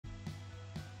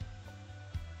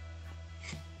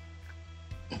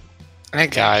Hey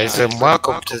guys, and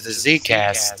welcome to the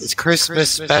Zcast. It's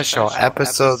Christmas special,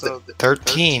 episode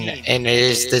 13, and it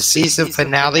is the season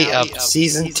finale of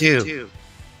season 2.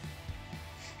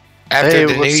 After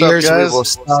the New Year's,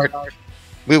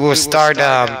 we will start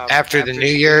after the New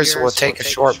Year's. We'll take a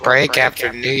short break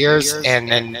after the New Year's, and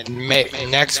then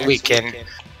next weekend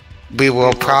we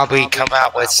will probably come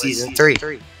out with season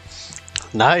 3.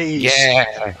 Nice.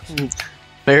 Yeah.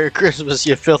 Merry Christmas,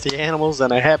 you filthy animals,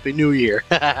 and a Happy New Year.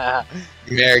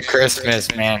 Merry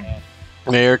Christmas, man.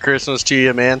 Merry Christmas to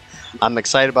you, man. I'm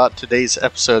excited about today's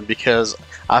episode because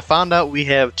I found out we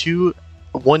have 2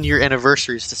 one-year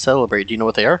anniversaries to celebrate. Do you know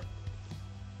what they are?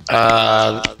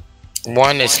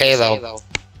 One is Halo.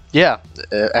 Yeah,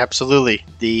 absolutely.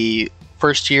 The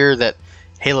first year that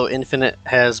Halo Infinite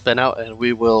has been out, and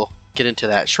we will get into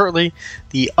that shortly.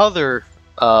 The other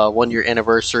one-year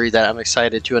anniversary that I'm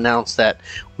excited to announce that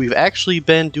we've actually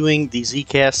been doing the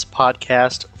Zcast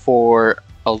podcast for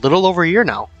a little over a year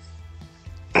now.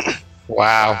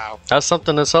 Wow. That's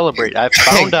something to celebrate. I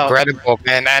found out. Incredible,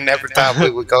 man. I never thought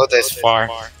we would go this far.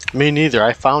 Me neither.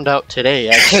 I found out today,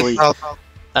 actually.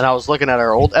 And I was looking at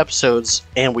our old episodes,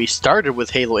 and we started with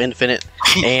Halo Infinite,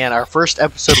 and our first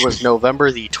episode was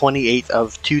November the 28th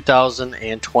of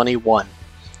 2021.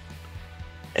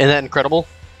 Isn't that incredible?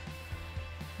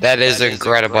 That is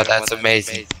incredible. That's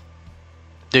amazing.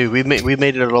 Dude, we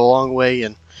made it a long way,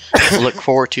 and look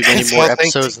forward to many more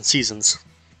episodes and seasons.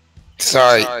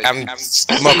 Sorry, I'm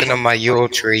smoking on my Yule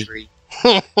tree.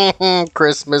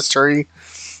 Christmas tree.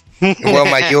 Well,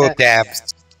 my Yule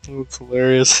dabs. That's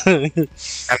hilarious. I'm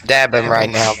dabbing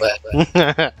right now,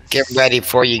 but getting ready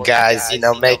for you guys. You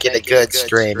know, make it a good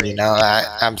stream. You know,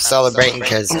 I'm celebrating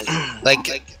because,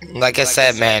 like I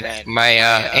said, man, my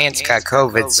aunt's got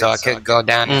COVID, so I couldn't go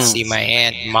down and see my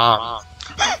aunt and mom.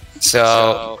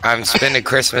 So I'm spending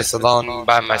Christmas alone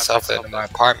by myself in my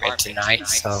apartment tonight.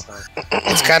 So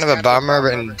it's kind of a bummer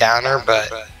and downer,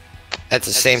 but at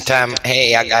the same time,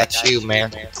 hey, I got you,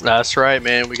 man. That's right,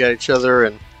 man. We got each other,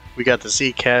 and we got the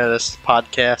Zcast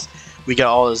podcast. We got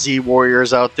all the Z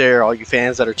Warriors out there, all you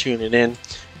fans that are tuning in,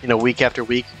 you know, week after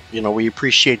week. You know, we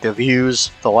appreciate the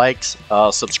views, the likes,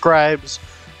 subscribes.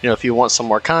 You know, if you want some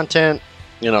more content,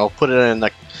 you know, put it in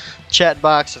the chat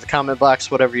box or the comment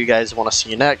box, whatever you guys want to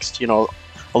see next. You know,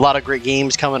 a lot of great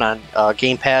games coming on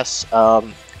Game Pass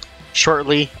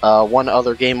shortly. One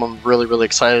other game I'm really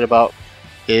excited about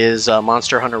is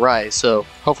Monster Hunter Rise. So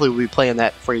hopefully we'll be playing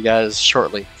that for you guys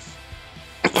shortly.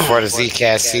 For the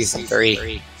Zcast season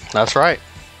 3. That's right.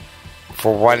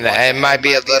 For one, it might be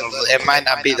it might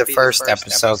not be the first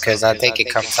episode because I think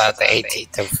it comes out the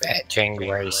 18th of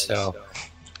January. So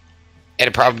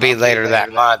it'll probably be later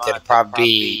that month. It'll probably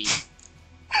be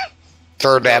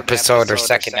third episode or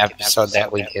second episode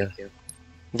that we do.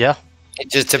 Yeah. It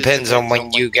just depends on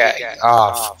when you get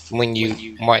off, when we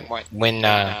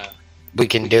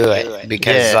can do it,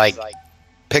 because like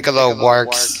Piccolo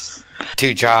works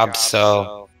 2 jobs,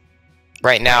 so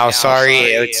right now, sorry,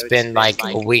 it's been like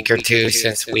a week or 2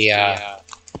 since we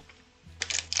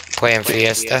playing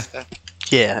Fiesta.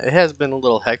 Yeah, it has been a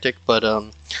little hectic, but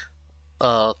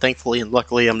thankfully and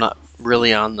luckily I'm not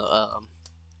really on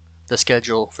the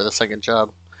schedule for the second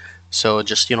job. So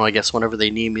just, you know, I guess whenever they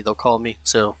need me, they'll call me.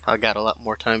 So I got a lot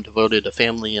more time devoted to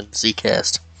family and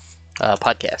Zcast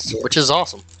podcast, which is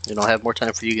awesome. You know, I have more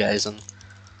time for you guys and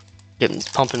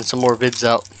pumping some more vids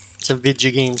out. Some video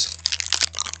games.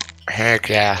 Heck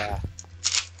yeah.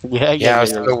 Yeah.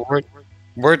 So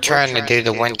we're trying to do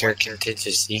the winter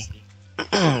contingency.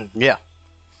 Yeah.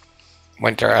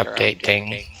 Winter update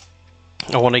thing.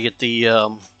 I want to get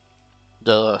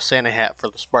the Santa hat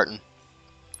for the Spartan.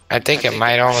 I think it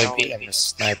might only be in the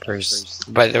snipers,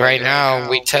 but right now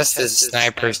we tested the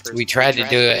snipers. We tried to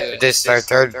do it. This is our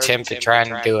 3rd attempt at trying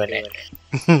to do it.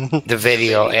 The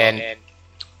video, and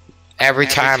every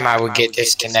time I would get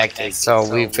disconnected, so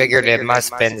we figured it must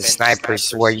have been the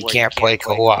snipers where you can't play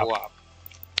co-op.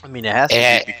 I mean, it has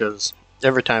to be because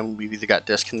every time we either got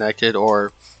disconnected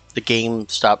or the game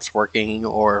stops working,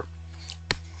 or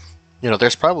you know,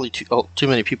 there's probably too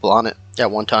many people on it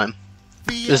at one time.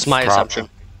 This is my assumption.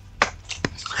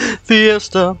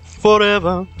 Fiesta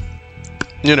forever.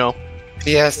 You know.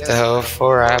 Fiesta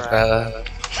forever.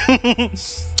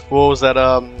 What was that,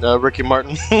 Ricky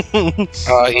Martin?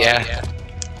 Oh, yeah.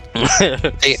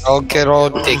 The good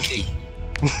old Dickie.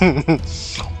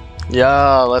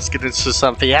 Yeah, let's get into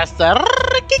some Fiesta.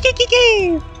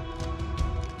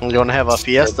 You want to have a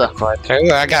Fiesta?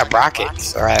 Ooh, I got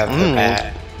rockets. Or I have the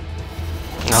bat.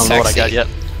 I don't know what I got yet.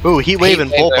 Ooh, heat wave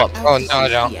and bullpup. Oh, no,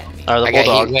 no. The I got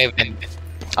bulldog. heat wave and...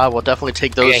 I will definitely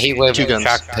take those 2 guns.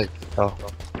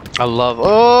 I love.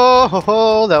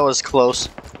 Oh, that was close.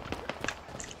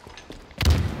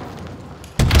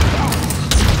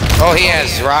 Oh, he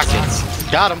has rockets.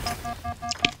 Got him.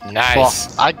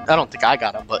 Nice. Well, I don't think I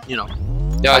got him, but you know.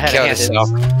 No, he killed himself.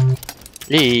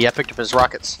 Yeah, I picked up his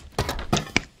rockets.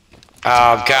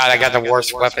 Oh god, I got the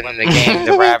worst weapon in the game,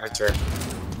 the Ravager.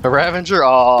 The Ravager?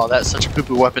 Oh, that's such a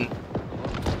poo-poo weapon.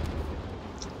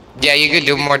 Yeah, you could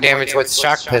do more damage with the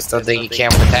shock pistol than you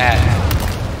can with that.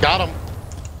 Got him.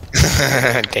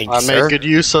 Thank you, I sir. made good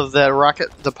use of that rocket,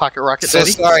 the pocket rocket. So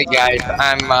Daddy. sorry, guys.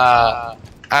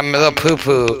 I'm a little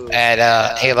poo-poo at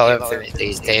Halo Infinite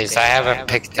these days. I haven't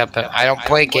picked up. I don't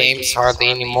play games hardly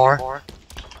anymore.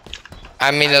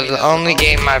 I mean, the only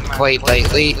game I've played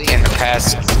lately in the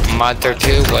past month or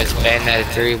two was Bayonetta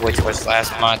 3, which was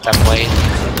last month I played.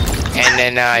 And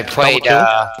then I played,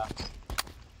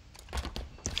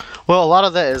 Well, a lot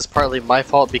of that is partly my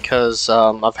fault because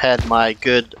I've had my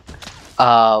good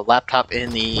laptop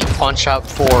in the pawn shop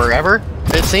forever,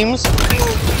 it seems.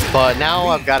 But now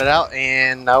I've got it out,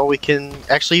 and now we can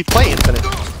actually play Infinite.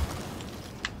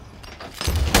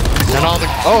 And all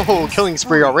the killing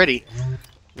spree already.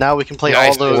 Now we can play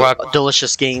all those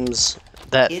delicious games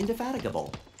that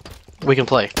Indefatigable. we can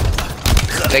play.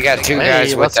 They got two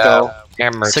guys with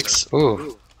hammers. 6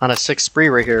 Ooh. on a 6 spree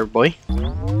right here, boy.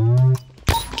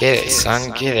 Get it,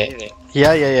 son. Get it.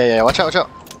 Yeah. Watch out.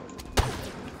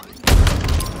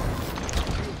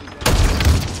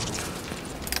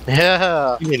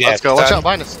 Yeah. Let's go. Watch out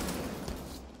behind us.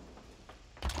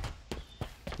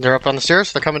 They're up on the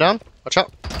stairs. They're coming down. Watch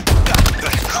out.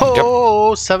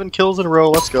 Oh, 7 kills in a row.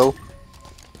 Let's go.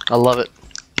 I love it.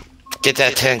 Get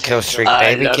that 10 kill streak,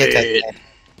 baby. Get that 10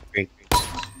 streak. I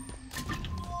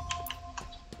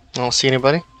don't see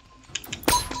anybody.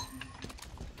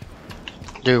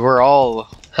 Dude, we're all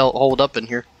holed up in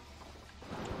here.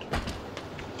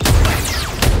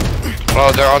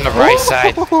 Oh, they're on the right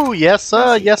side. Ooh, yes,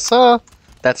 sir. Yes, sir.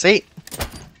 That's 8.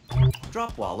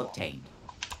 Drop wall obtained.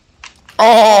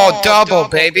 Oh, double,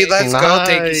 baby. Let's go.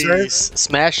 Thank you, sir.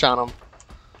 Smash on them.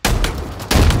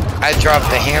 I dropped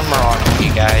the hammer on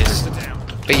you guys.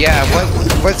 But yeah,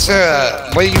 what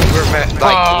do you remember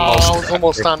like the most? I was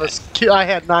almost on this. I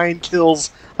had 9 kills.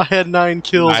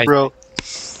 Nice. Bro.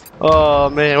 Oh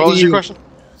man, what was your question?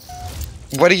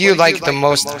 What do you like the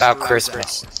most about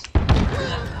Christmas?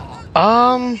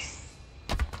 I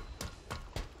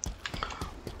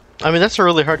mean, that's a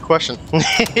really hard question.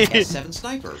 S7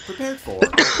 sniper prepared for.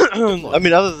 I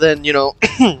mean, other than, you know,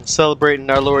 celebrating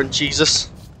our Lord and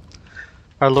Jesus,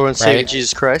 our Lord and Savior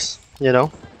Jesus Christ, you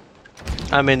know.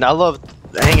 I mean, I love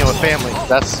hanging with family.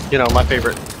 That's, you know, my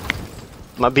favorite.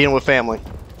 My being with family.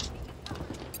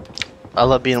 I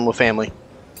love being with family.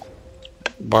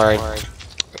 Word.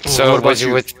 So, was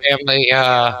you with family,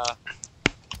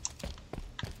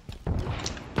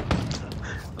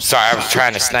 Sorry, I was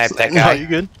trying to snipe that guy. No, you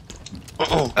good?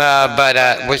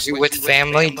 But was you with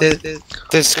family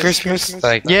this Christmas?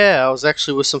 Like, yeah, I was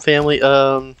actually with some family.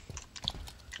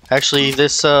 Actually,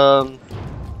 this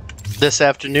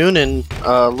afternoon and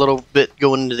a little bit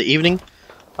going into the evening.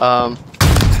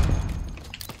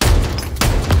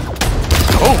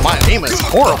 Oh, my aim is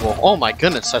horrible. Oh my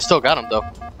goodness, I still got him though.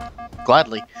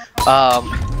 Gladly.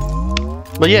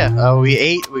 But yeah, we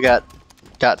ate. We got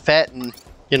fat and,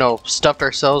 you know, stuffed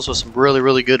ourselves with some really,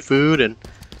 really good food, and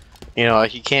you know,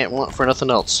 you can't want for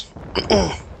nothing else.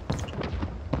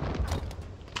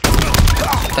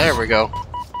 There we go.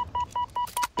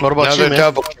 What about you, man?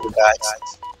 Double kill,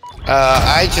 guys.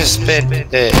 I just spent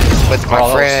it with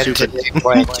my friend today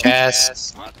playing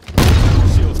chess.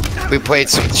 We played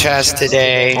some chess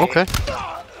today. Okay.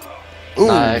 Ooh,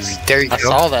 nice. There you go. I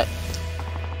saw that.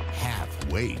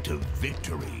 Halfway to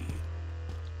victory.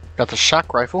 Got the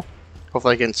shock rifle.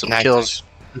 Hopefully I get some kills.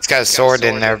 It's got a sword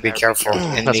in there, be careful.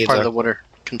 That's part of the winter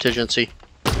contingency.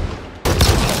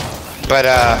 But,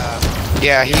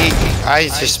 yeah, I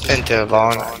just spent it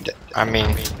alone. I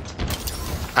mean,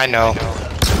 I know.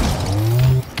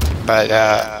 But,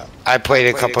 I played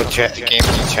a couple games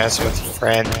of chess with a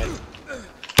friend.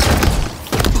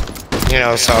 You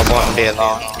know, so I won't be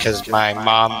alone, because my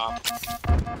aunt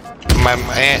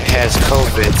has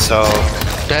COVID, so...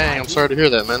 Dang, I'm sorry to hear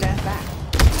that, man.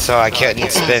 So I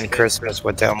couldn't spend Christmas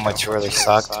with them, which really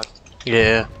sucked.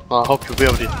 Yeah, well, I hope you'll be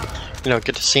able to, you know,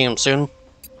 get to see him soon.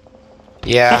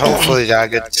 Yeah, hopefully I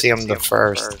get to see him the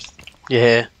first.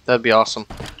 Yeah, that'd be awesome.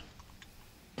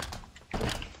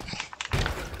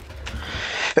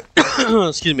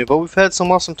 Excuse me, but we've had some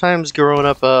awesome times growing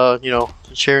up, you know,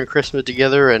 sharing Christmas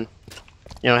together and,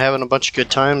 you know, having a bunch of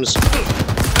good times.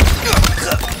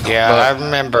 Yeah, I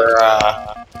remember,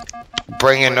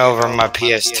 bringing over my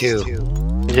PS2.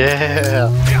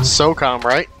 Yeah. So calm,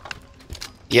 right?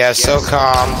 Yeah, so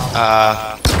calm.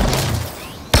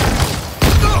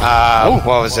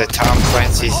 What was it? Tom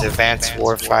Clancy's Advanced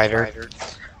Warfighter.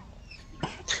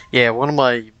 Yeah, one of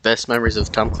my best memories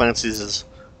of Tom Clancy's is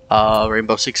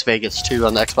Rainbow Six Vegas 2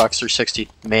 on the Xbox 360.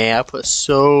 Man, I put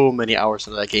so many hours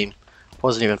into that game.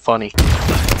 Wasn't even funny.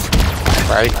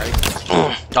 Right?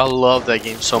 I love that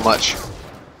game so much.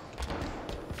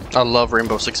 I love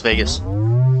Rainbow Six Vegas.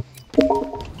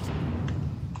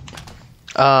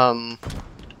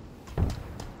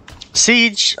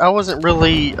 Siege, I wasn't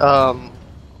really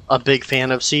a big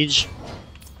fan of Siege.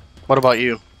 What about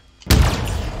you?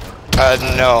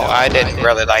 No, I didn't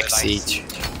really like Siege.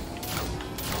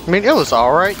 I mean, it was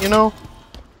alright, you know?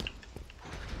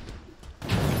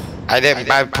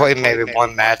 I played maybe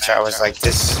one match. I was like,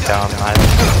 this is dumb. I don't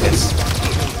like this.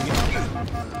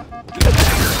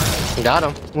 Got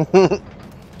him.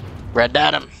 Red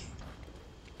dot him.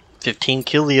 15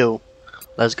 killio.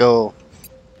 Let's go.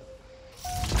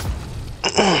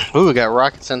 Ooh, we got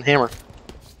rockets and hammer.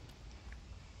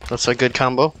 That's a good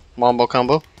combo. Mambo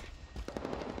combo.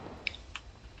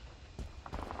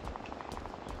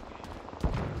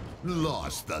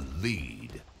 Lost the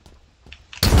lead.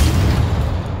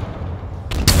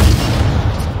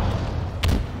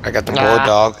 I got the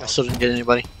bulldog. I still didn't get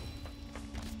anybody.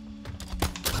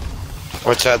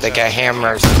 Watch out, they got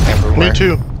hammers everywhere. Me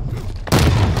too.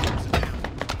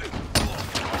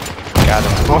 Got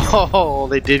him. Oh,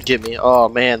 they did get me. Oh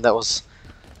man,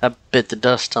 I bit the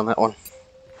dust on that one.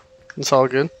 It's all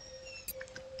good.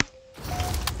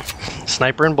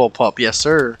 Sniper and bullpup, yes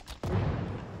sir.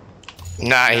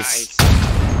 Nice.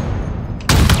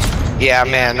 Yeah,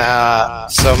 man.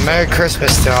 So Merry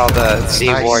Christmas to all the Z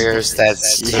Warriors that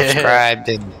subscribed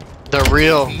and The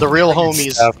real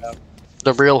homies. stuff.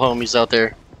 The real homies out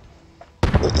there.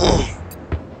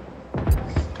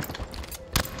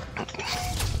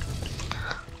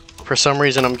 For some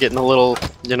reason, I'm getting a little,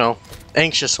 you know,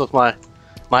 anxious with my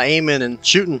aiming and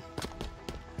shooting.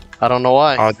 I don't know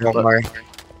why. Oh, don't worry.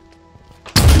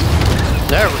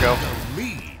 There we go.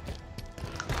 Lead.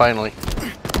 Finally.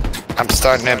 I'm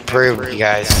starting to improve, you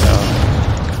guys. So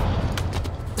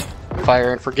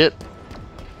Fire and forget.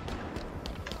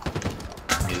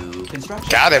 New construction.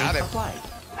 got him. Applied.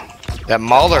 That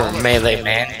Mauler melee,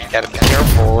 man. You gotta be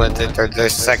careful with it. The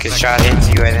second shot hits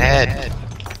you in the head.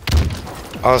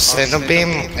 Oh, Sentinel Beam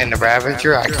and the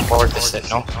Ravager. I can board the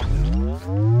Sentinel.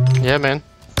 Yeah, man.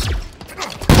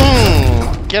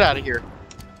 Get out of here.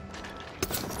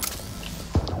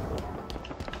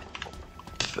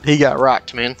 He got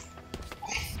rocked, man.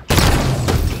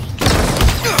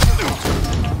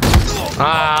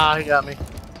 Ah, he got me.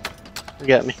 He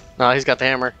got me. No, he's got the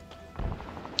hammer.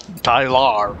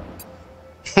 Tyler.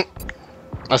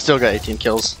 I still got 18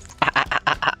 kills.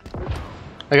 I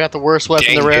got the worst weapon,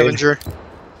 Dang, the dude. Ravager.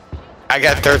 I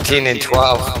got 13 and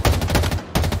 12.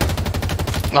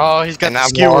 Oh, he's got And the I'm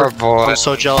skewer. horrible. I'm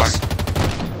so jealous.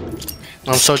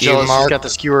 I'm so Skew jealous. mark. He's got the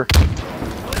skewer.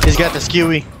 He's got the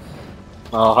skewy.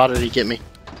 Oh, how did he get me?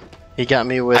 He got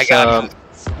me with I got him.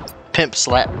 Pimp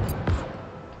Slap.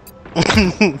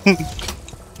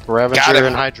 Ravager Got him.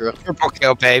 and Hydra. Triple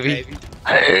kill, baby.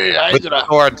 Hey, With the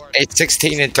sword.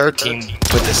 16 and 13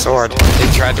 with the sword.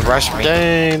 They tried to rush me.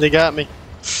 Dang, they got me.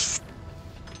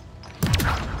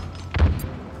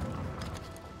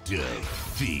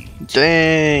 Defeat.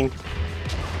 Dang.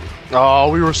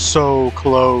 Oh, we were so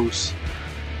close.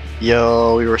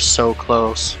 Yo, we were so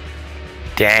close.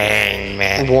 Dang,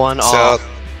 man. One So,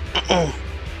 off.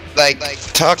 like,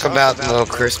 talk about the little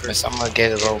Christmas. I'm gonna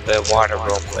get a little bit of water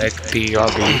real quick.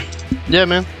 BRB. Yeah,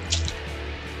 man.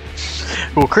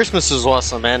 Well, Christmas is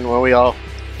awesome, man. When we all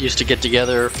used to get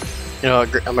together, you know,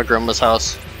 at my grandma's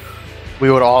house,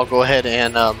 we would all go ahead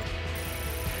and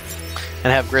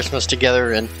have Christmas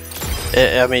together. And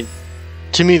I mean,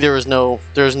 to me, there's no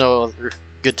other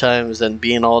good times than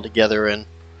being all together and, you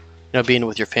know, being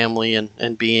with your family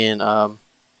and being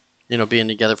you know, being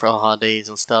together for holidays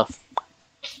and stuff.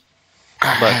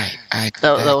 But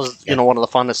that was, you know, one of the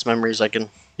fondest memories I can,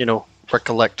 you know,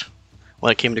 recollect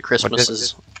when it came to Christmas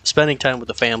is spending time with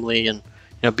the family and, you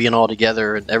know, being all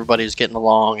together and everybody's getting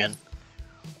along and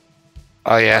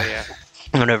Oh, yeah.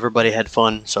 and everybody had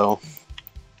fun. So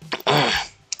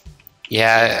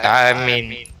Yeah, I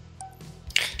mean,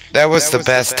 that was the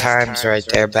best times right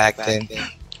there back then.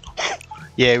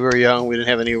 yeah, we were young. We didn't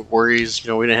have any worries. You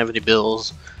know, we didn't have any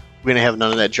bills. We didn't have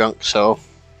none of that junk. So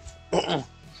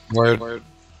Word.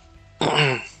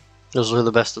 those were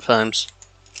the best of times.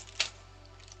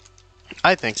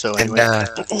 I think so. And Anyway.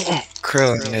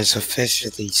 Krillin is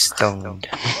officially stoned.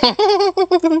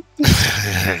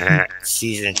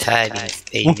 Season tidings,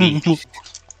 baby.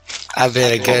 I've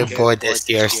been a good boy this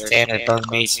year. Santa brought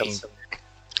me some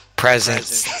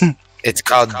presents. It's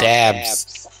called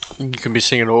dabs. You can be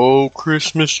singing, "Oh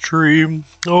Christmas tree,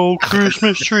 oh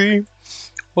Christmas tree,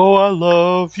 oh I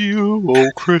love you, oh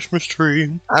Christmas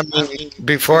tree." I mean,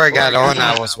 before I got on,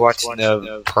 I was watching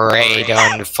the parade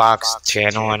on the Fox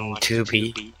channel on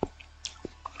Tubi.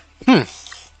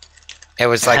 It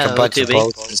was like a bunch of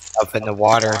boats and stuff in the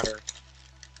water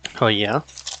Oh yeah.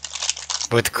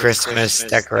 with Christmas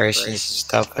decorations and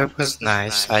stuff. It was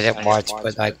nice. I didn't watch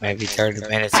but like maybe 30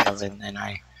 minutes of it, and then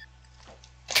I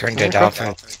turned it off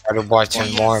and started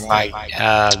watching more of my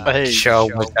show,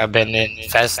 which I've been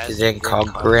invested in,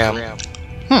 called Grimm.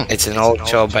 It's an old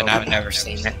show, but I've never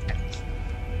seen it.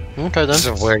 Okay This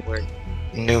then. is a weird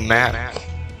new map.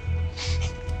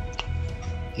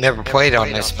 Never played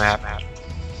on this map.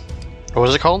 What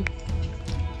is it called?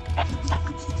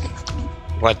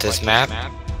 What, this map?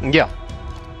 Yeah.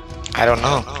 I don't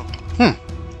know.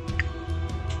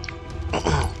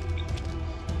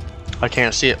 I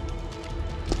can't see it.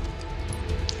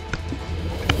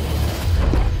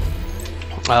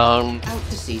 Out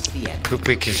to seize the end.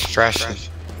 Poopy construction.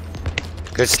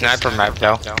 Good sniper map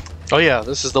though. Oh yeah,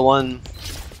 this is the one.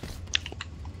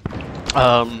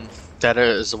 That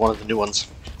is one of the new ones.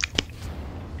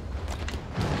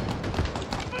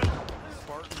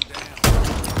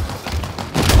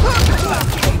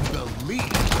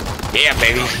 Yeah,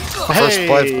 baby. First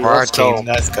blood for our let's go. team.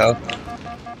 Let's go.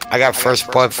 I got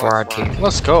first blood for our team.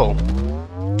 Let's go.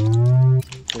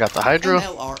 I got the Hydra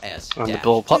LRS and the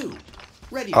Bull Pup.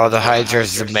 Ready. Oh, the Hydra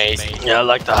is amazing. Yeah, I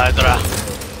like the Hydra.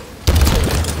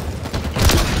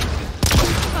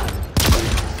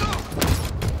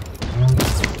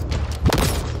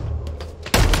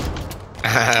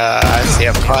 I see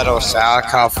a puddle, so I'll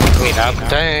call for cleanup.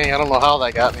 Dang, I don't know how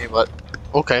that got me, but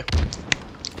okay.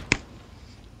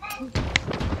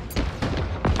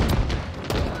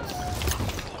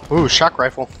 Ooh, shock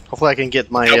rifle. Hopefully I can get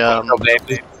my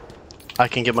Baby. I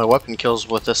can get my weapon kills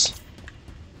with this.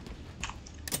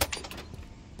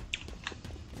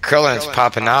 Krillin's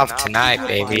popping off tonight,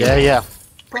 baby. Yeah, yeah.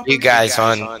 You guys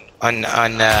on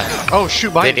Oh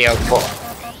shoot, behind me. video call.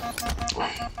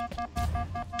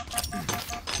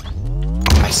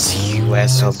 I see you,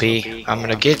 SOB. I'm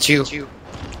gonna get you.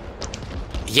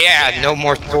 Yeah, no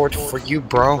more sword for you,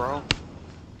 bro.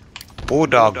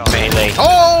 Bulldog melee.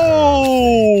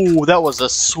 Oh, that was a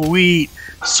sweet,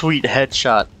 sweet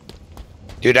headshot.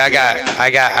 Dude, I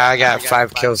got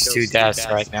 5 kills, 2 deaths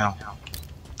right now.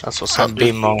 That's what's up, I'm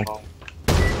dude. beam mowing.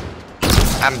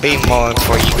 I'm beam mowing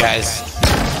for you guys.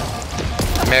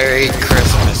 Merry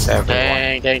Christmas, everyone.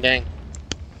 Dang, dang, dang.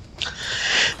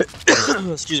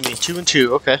 Excuse me, 2 and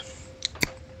 2. Okay,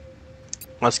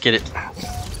 let's get it.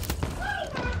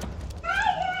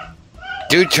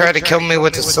 Dude tried to kill me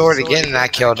with a sword again, and I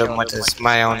killed him with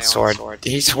my own sword.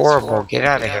 He's horrible. Get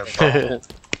out of here, bro.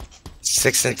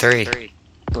 6 and 3.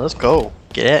 Let's go.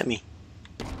 Get at me.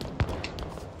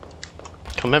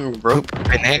 Come at me, bro. Poop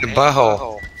and hit the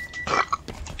butthole.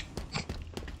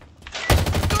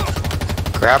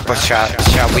 Grab a shot.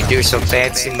 Shall we do some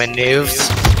fancy maneuvers?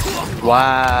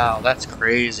 Wow, that's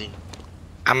crazy.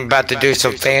 I'm about to do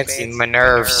some fancy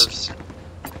maneuvers.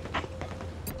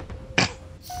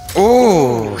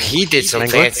 Ooh, he did some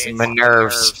Mangler? fancy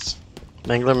maneuvers.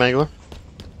 Mangler, mangler.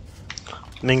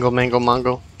 Mingle, mango,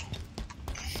 mongo.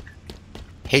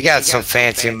 He got some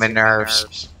fancy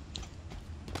maneuvers.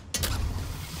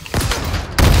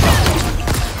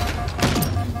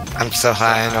 I'm so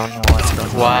high, I don't know what's going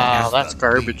on. Wow, that's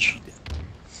garbage.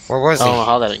 Where was I don't know he?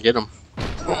 how that didn't get him.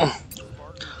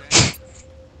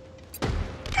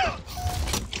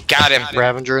 Got him.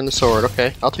 Ravager and the sword.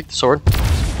 Okay, I'll take the sword.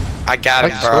 I got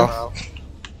him, bro.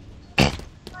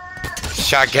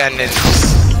 Shotgun and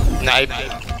snipe.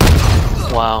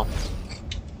 Wow.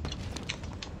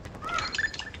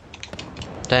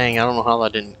 Dang, I don't know how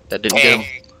that didn't get him.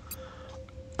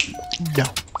 No,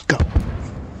 go.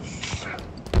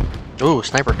 Ooh,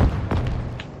 sniper.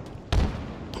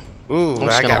 Ooh, I'm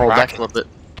just I gonna got hold back rocket. a little bit.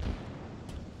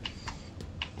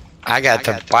 I got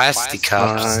the blasty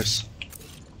cups. Nice.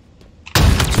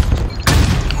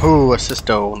 Ooh,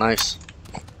 assisto, nice.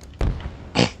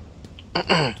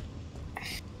 I'm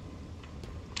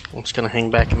just gonna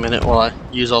hang back a minute while I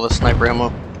use all the sniper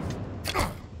ammo.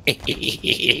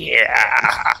 Yeah.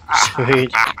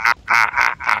 Sweet.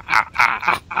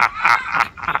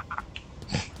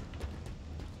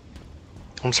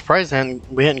 I'm surprised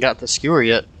we hadn't got the skewer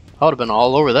yet. I would have been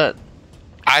all over that.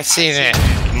 I've seen it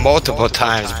multiple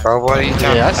times, bro. What are you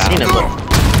talking Yeah, about? I've seen it, but...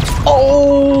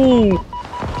 Oh!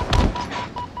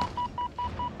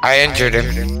 I injured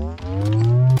him.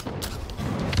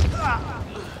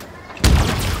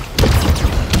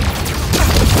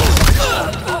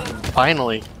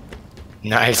 Finally.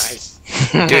 Nice.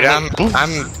 Dude, I'm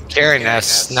carrying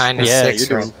us 9 to Yeah, 6.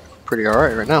 you're doing pretty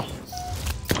alright right now.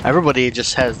 Everybody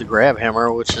just has the grab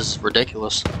hammer, which is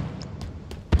ridiculous.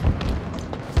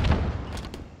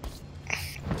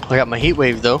 I got my heat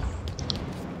wave though.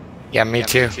 Yeah, me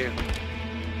too.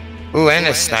 Ooh, and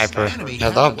a sniper.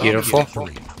 Hello, beautiful.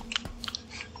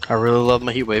 I really love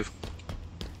my heat wave.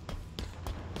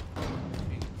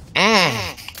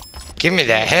 Give me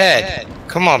that head.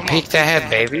 Come on, peek the head,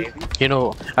 baby. You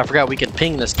know, I forgot we can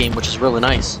ping this game, which is really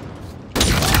nice.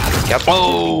 Yep.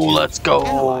 Oh, let's go.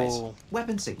 Analyze.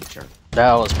 Weapon signature.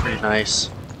 That was pretty nice.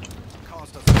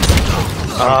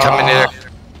 I'm coming in there.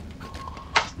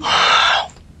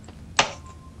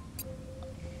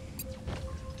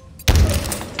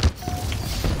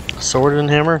 Sword and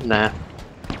hammer? Nah.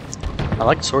 I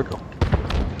like the sword though.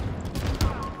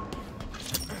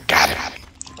 Got it.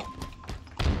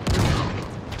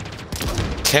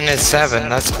 10 and 7.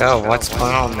 Let's go. What's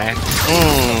going on, man?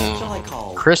 Shall I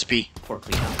call Crispy. for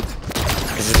cleanup?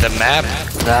 Is it the map?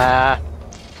 Nah.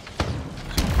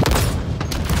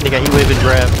 They got heat wave and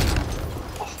grab.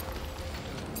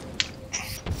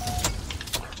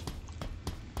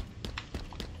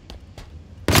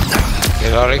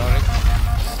 Get out of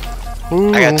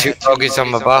I got 2 bogeys on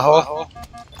my butthole.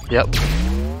 Yep.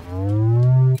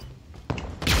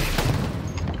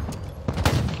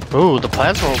 Ooh, the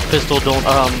plasma pistol don't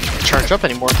charge up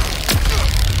anymore.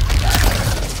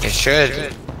 It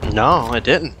should. No, it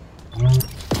didn't.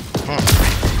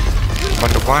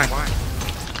 Wonder why. I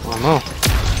don't know.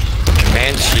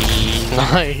 Comanche.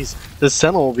 Nice. The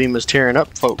sentinel beam is tearing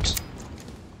up, folks.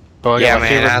 Oh, I got Yeah, my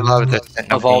man, I favorite love this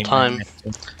of all time.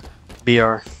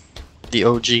 BR, the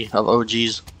OG of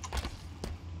OGs.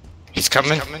 He's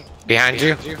coming. Behind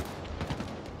you.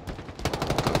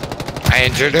 I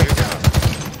injured him.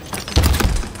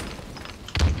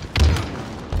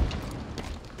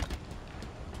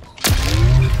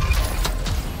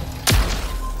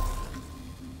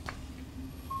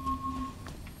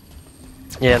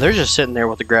 Yeah, they're just sitting there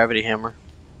with the gravity hammer.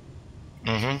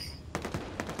 Mm-hmm.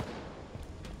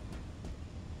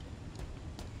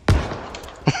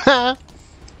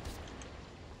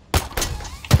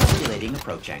 Calculating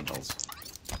approach angles.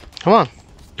 Come on,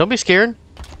 don't be scared.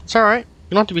 It's all right.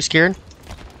 You don't have to be scared.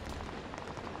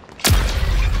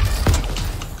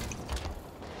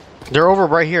 They're over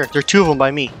right here. There are 2 of them by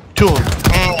me. 2 of them.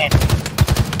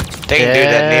 They can do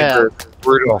that neighbor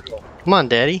brutal. Come on,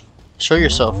 Daddy. Show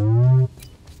yourself.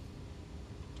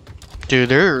 Dude,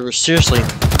 they're seriously.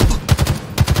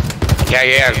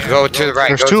 Yeah, go to the right,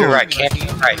 There's go 2 to of the them. right, camp to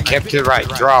the right, camp to the right,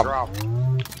 drop.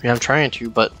 Yeah, I'm trying to,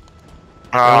 but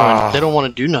Oh, they don't want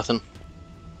to do nothing.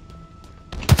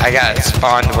 I got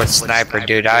spawned with sniper,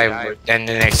 dude. And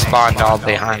then they spawned all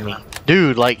behind me.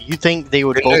 Dude, like, you think they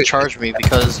would both charge me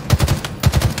because...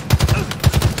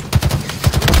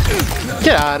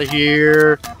 Get out of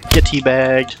here. Get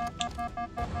teabagged.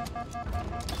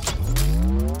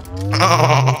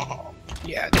 Oh,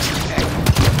 yeah.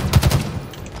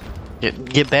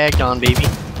 Get bagged on, baby.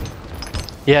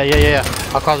 Yeah.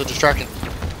 I'll cause a distraction.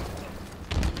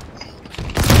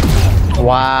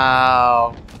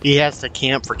 Wow. He has to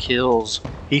camp for kills.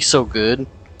 He's so good.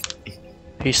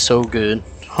 He's so good.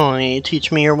 Honey,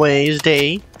 teach me your ways,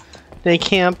 Day. They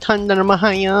camped under my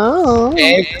high.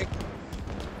 Hey,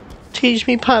 Teach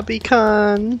me, puppy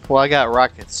con. Well, I got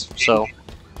rockets, so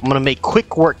I'm gonna make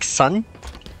quick work, son.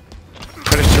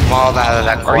 push them all out of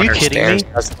that corner Are you kidding stairs. me?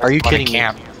 That's Are you what I kidding me?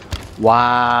 camp.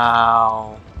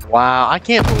 Wow. Wow, I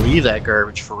can't believe that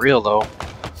garbage for real though.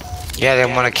 Yeah, they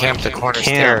want to camp the corner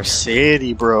Camp stairs.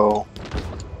 City, bro.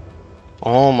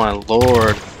 Oh my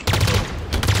lord.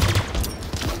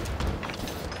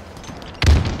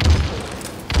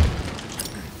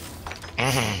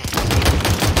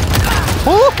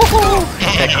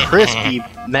 That crispy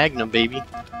Magnum, baby.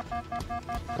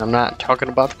 I'm not talking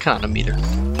about the condom either.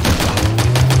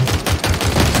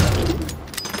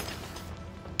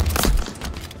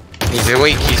 He's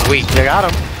weak, he's weak. I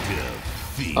got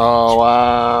him. Oh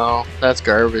wow, that's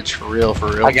garbage for real,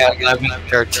 for real. I got 11 and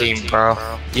 13,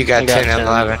 bro. You got I got 10 and 10.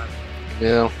 11.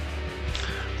 Yeah,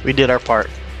 we did our part.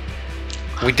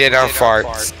 We did our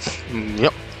farts.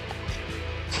 Yep.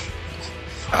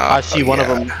 I see one of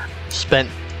them spent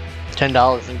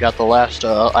 $10 and got the last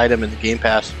item in the Game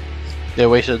Pass. They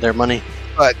wasted their money.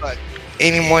 But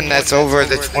anyone that's over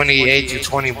the age of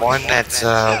 21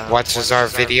 that watches our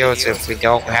videos, if we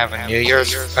don't have a New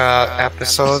Year's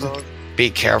episode, be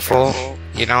careful.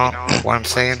 You know what I'm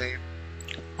saying?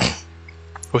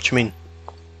 What you mean?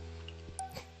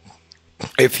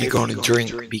 If you're gonna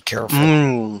drink, be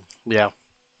careful. Yeah.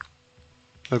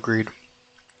 Agreed.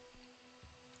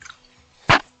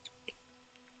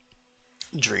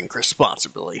 Drink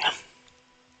responsibly.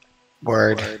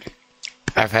 Word.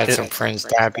 I've had some friends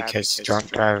die because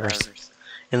drunk drivers.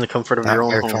 In the comfort of Not your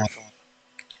own very home. fun.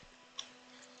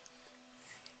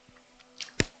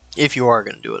 If you are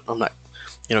going to do it. I'm not,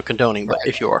 condoning, but Right.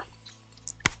 if you are.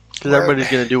 Because Word. everybody's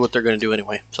going to do what they're going to do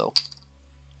anyway, so.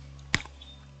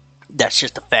 That's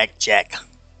just a fact, Jack.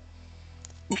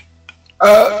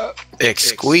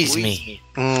 Squeeze me.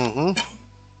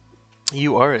 Mm-hmm.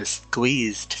 You are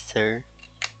squeezed, sir.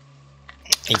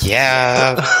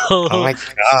 Yeah. Oh my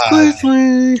Squeeze god.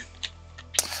 me.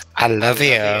 I love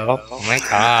you. Oh my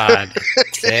god.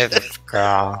 Save it,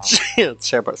 girl.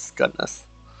 Shepherd's goodness.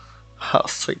 Oh,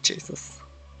 sweet Jesus.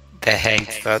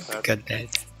 Thanks for the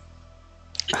goodness.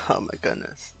 Oh my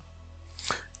goodness.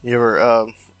 You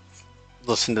ever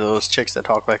listen to those chicks that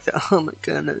talk like that? Oh my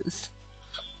goodness.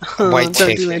 White don't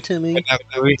chick. do that to me.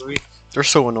 They're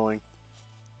so annoying.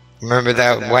 Remember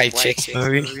that White Chicks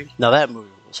movie? Now that movie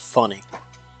was funny.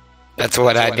 That's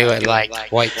what I knew I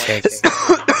liked. White Chicks.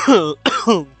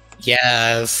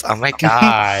 Yes. Oh my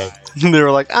god. They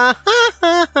were like, ah ha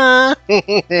ha ha.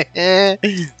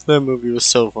 That movie was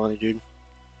so funny, dude.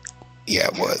 Yeah,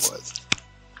 it was.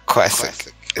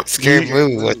 Classic. Scary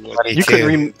movie was funny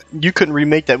too. You couldn't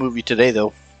remake that movie today,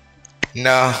 though.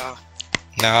 No.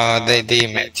 No, they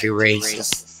deem it too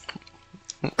racist.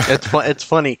 It's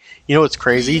funny. You know what's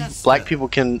crazy? Black people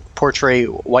can portray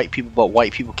white people, but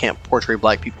white people can't portray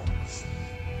black people.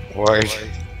 Word.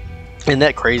 Isn't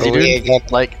that crazy, But we ain't dude?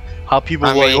 got- Like how people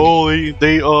I are like, mean- oh,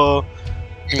 they No,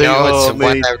 it's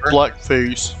made whatever.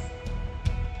 blackface.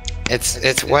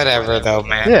 It's whatever though,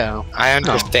 man. Yeah. I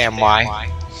understand why.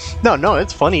 No,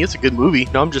 it's funny. It's a good movie.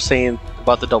 No, I'm just saying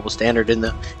about the double standard in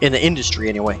the industry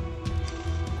anyway.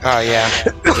 Oh yeah,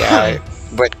 yeah.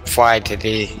 But fly to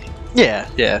the. Yeah,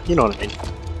 you know what I mean.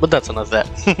 But that's enough of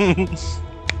that.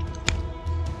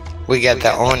 We got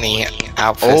the Oni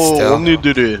outfit Oh, still. only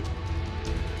did it.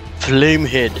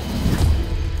 Flamehead.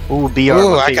 Ooh, BR.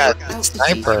 Ooh, my I got favorite. the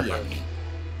sniper.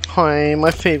 Hi, my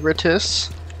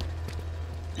favoriteest.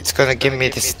 It's gonna give me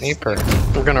the sniper.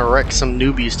 We're gonna wreck some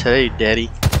newbies today, Daddy.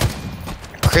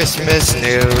 Christmas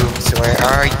noobs, where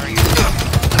are you?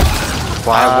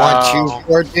 Wow. I want you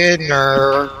for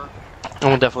dinner. I'm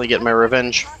gonna definitely get my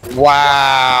revenge.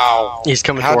 Wow. He's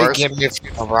coming How'd for he us. give me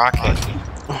a rocket?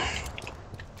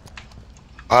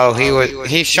 Oh,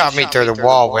 he shot me through the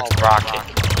wall with a rocket.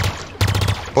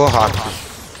 Bull hockey.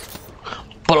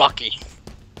 Blocky.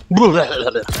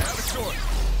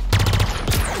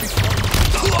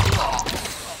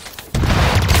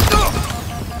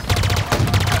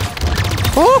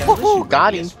 Ooh,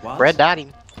 got him. Brad got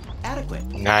him. Adequate.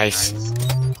 Nice.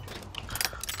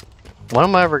 When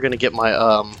am I ever gonna get my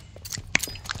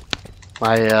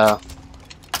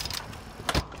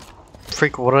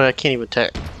freak? What I can't even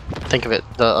think of it.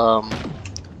 The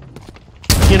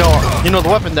you know the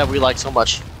weapon that we like so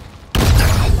much.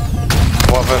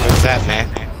 What weapon is that, man?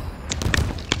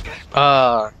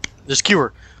 The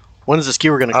skewer. When is the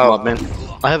skewer gonna come Oh. up, man?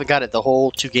 I haven't got it the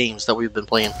whole 2 games that we've been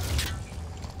playing.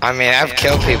 I mean, I've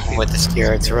killed people with the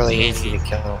skewer. It's really easy to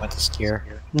kill them with the skewer.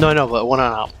 No, but when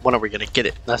are we gonna get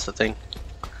it? That's the thing.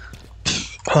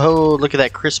 Oh, look at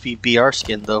that crispy BR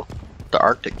skin though. The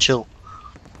Arctic Chill.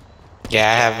 Yeah,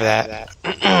 I have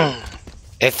that.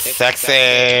 It's sexy.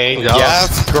 Yeah.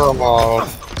 Yes, girl.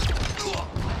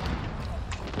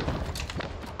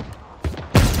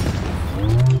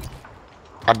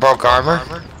 I broke armor.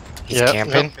 He's Yep,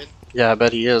 camping. Yeah, I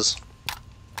bet he is.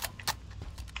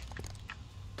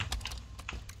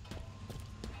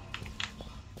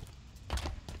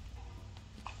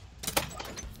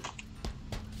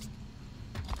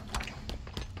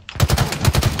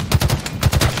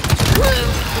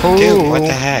 Dude, what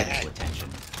the heck? Attention.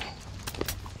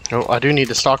 Oh, I do need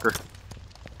a stalker.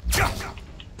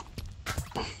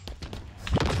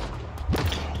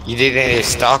 You did a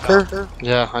stalker?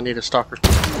 Yeah, I need a stalker.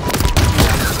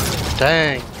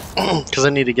 Dang. Because I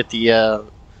need to get the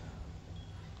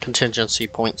contingency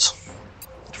points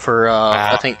for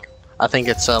I think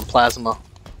it's plasma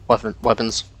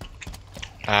weapons.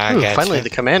 I Ooh, got finally the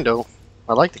commando.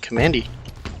 I like the commandy.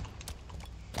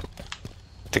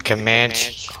 the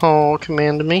Comanche. Oh,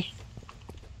 command me.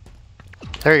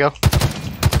 There you go.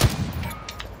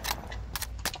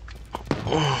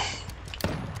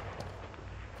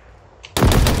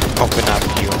 Open up,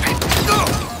 you.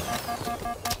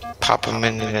 Pop him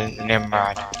in the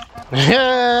Nimrod.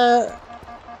 Yeah.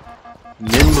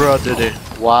 Nimrod did it.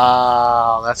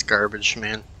 Wow, that's garbage,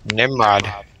 man. Nimrod.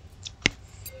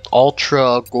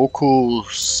 Ultra Goku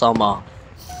Sama.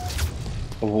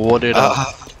 What it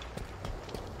up?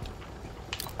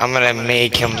 I'm gonna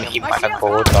make him eat my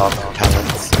bulldog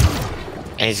pellets.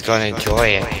 And he's gonna enjoy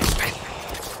it.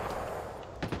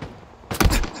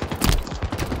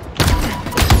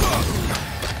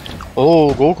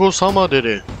 Oh, Goku Sama did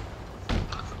it.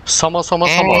 Sama.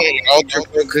 Hey, Ultra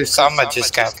Goku Sama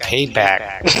just got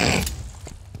payback.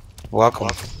 Welcome.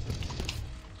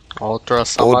 Ultra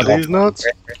Sama these nuts.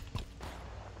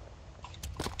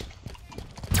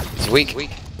 He's weak.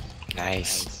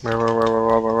 Nice.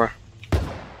 Where?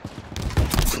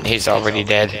 He's already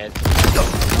dead.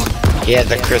 He had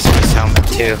the Christmas helmet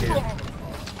too.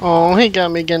 Oh, he got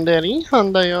me again, Daddy.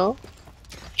 Hyundai.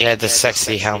 He had the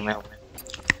sexy helmet.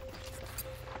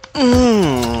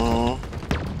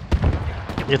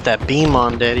 Get that beam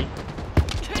on, Daddy.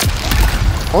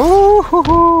 Oh, hoo,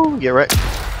 hoo. Get right.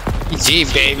 G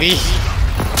baby.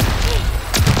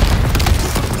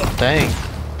 Dang.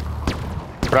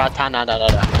 Bratana da da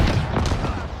da.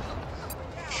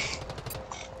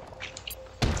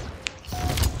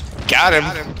 Got him.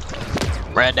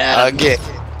 Red Dad. Again.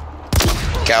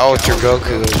 Got Ultra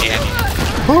Goku again.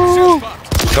 Woo.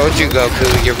 Told you,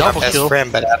 Goku, you're my Double best kill. friend,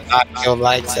 but I'm not your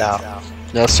lights out.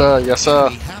 Yes, sir. Yes, sir.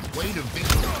 Halfway to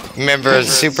victory. Remember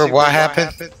Super what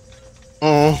happened?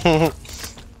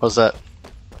 What's that?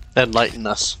 Enlighten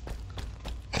us.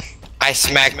 I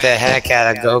smacked the heck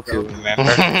out of Goku,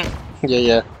 remember?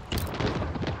 Yeah.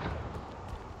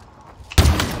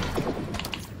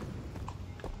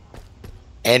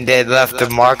 And they left the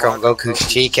mark on Goku's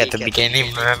cheek at the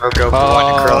beginning. Remember Goku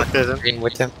wanted to curl the screen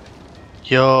with him?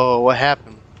 Yo, what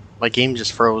happened? My game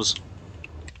just froze.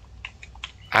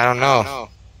 I don't know.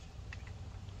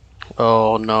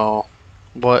 Oh no.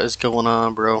 What is going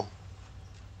on, bro?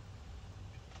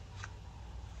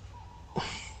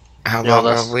 How Yo, long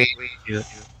that's- are we?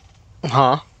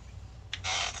 Huh?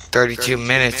 32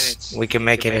 minutes. We can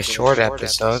make it a short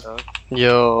episode.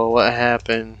 Yo, what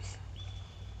happened?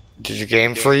 Did your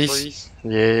game freeze?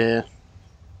 Yeah.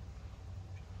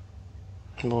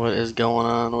 What is going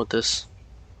on with this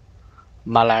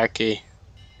malarkey?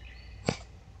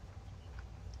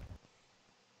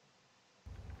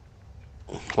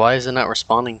 Why is it not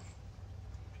responding?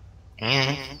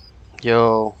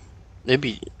 Yo, it'd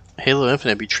be Halo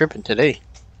Infinite be tripping today.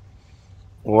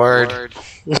 Word.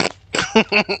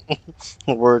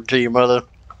 Word to your mother.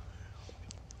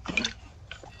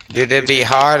 Dude, it'd be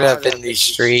hard up in these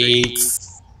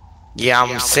streets. Yeah,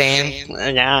 I'm saying.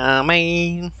 Yeah, I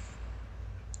mean.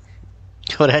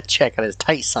 Yo, that check out is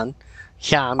tight, son.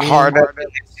 Yeah, I mean. Hard up in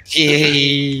the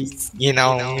streets. You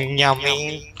know what I mean?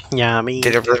 Yeah, I mean.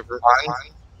 Did it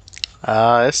respond?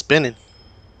 It's spinning.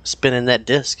 Spinning that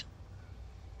disc.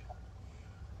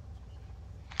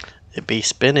 It be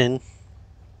spinning.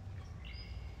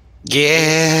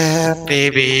 Yeah,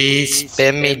 baby,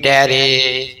 spin me,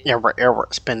 daddy. Yeah,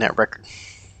 spin that record.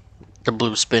 The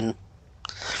blue spin.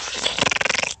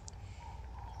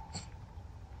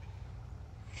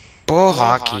 Bull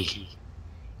hockey.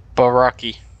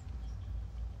 Baraki.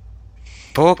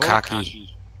 Bull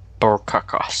cocky.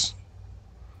 Barkakos.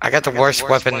 I got the worst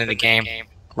weapon in the game.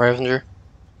 Ravenger?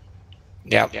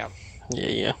 Yep.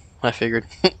 Yeah, I figured.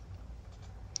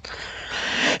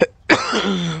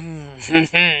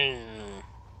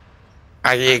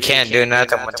 You can't do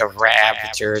nothing with the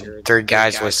Ravager. 3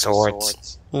 guys with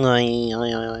swords.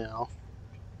 No.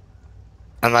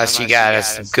 Unless you got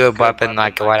a good weapon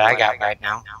like what I got right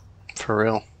now. For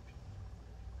real.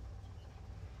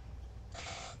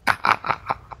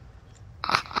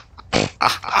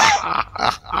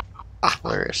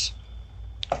 Hilarious.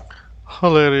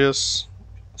 Hilarious.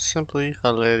 Simply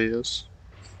hilarious.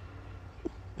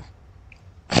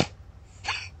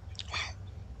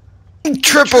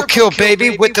 Triple kill,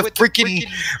 baby, with the freaking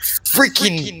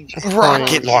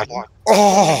rocket launcher.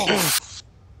 Oh.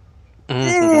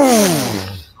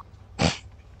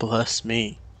 Bless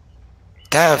me.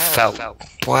 That felt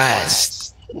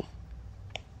blessed.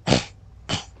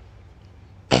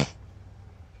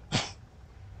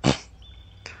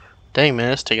 Dang,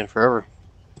 man, it's taking forever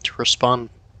to respond.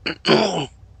 I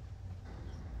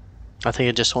think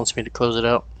it just wants me to close it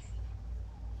out.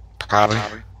 Probably.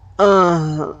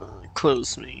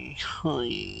 Close me. How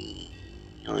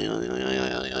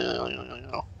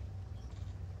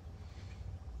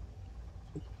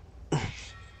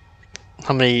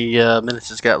many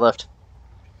minutes it's got left?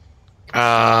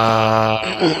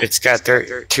 It's got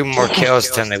 2 more kills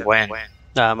than they win.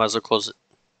 Nah, I might as well close it.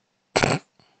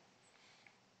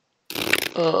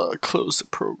 Close the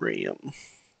program.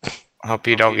 Hope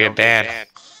you don't get banned.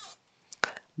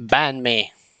 Ban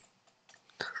me.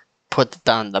 Put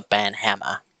down the ban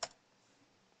hammer.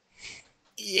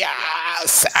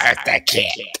 Yes, Arthur Kid.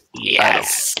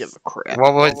 Yes. Give a crap.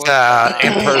 What was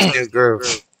Emperor's New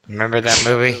Groove? Remember that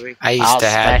movie? I used I'll to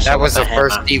have. smash it That was with the a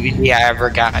first hammer. DVD I ever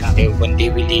got into when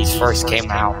DVDs first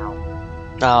came out.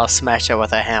 I'll smash it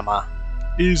with a hammer.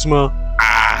 Yzma.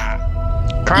 Ah,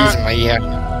 Yzma,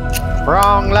 yeah.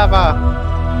 Wrong lever.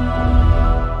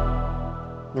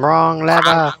 Wrong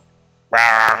lever.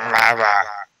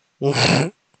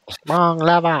 Wrong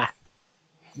lever.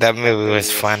 That movie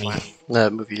was funny.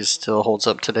 That movie still holds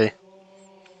up today.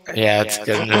 Yeah, it's a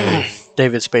good movie.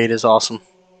 David Spade is awesome.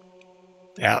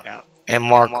 Yeah. And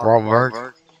Mark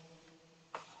Wahlberg.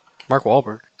 Mark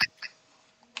Wahlberg.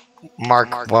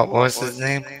 Mark, what was his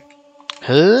name?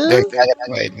 Huh? The guy that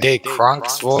played Dick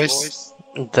Kronk's voice.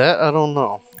 That I don't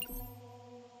know.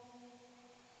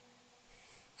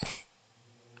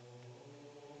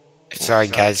 Sorry,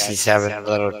 guys, he's having a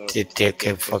little dick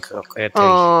and fuck up.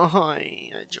 Oh,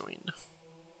 hi. I joined.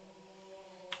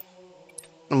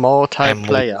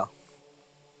 Multiplayer.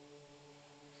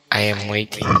 I am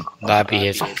waiting. Lobby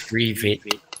is private.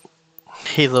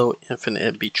 Halo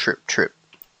Infinite be trip.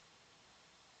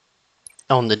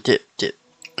 On the dip.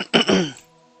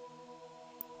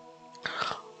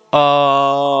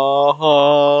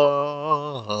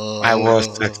 I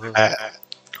was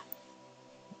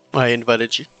I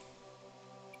invited you.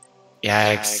 Yeah, I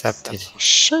accepted.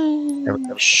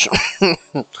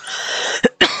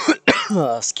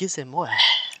 Excusez-moi.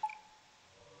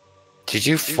 Did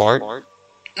you fart?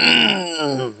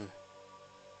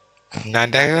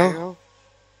 Nandayo?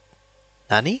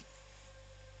 Nani?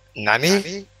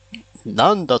 Nani?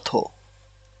 Nandato.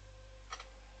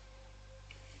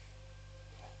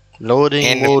 Loading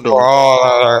And modal. for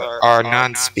all our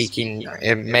non-speaking,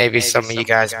 maybe some of you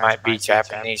guys might be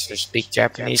Japanese or speak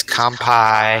Japanese.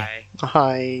 Kampai.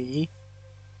 Hi.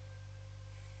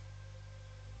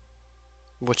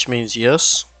 Which means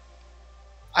yes.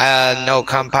 No,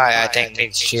 kampai I think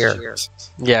means cheers.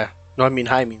 Yeah. No, I mean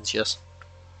hi means yes.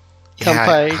 Yeah,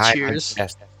 Kampai, hi, cheers.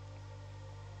 yes.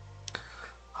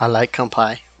 I like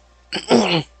kampai.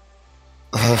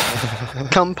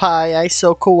 Kampai, I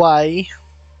so kawaii.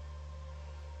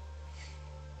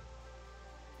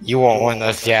 You want one of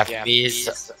those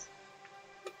Japanese?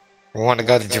 Want to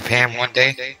go to Japan one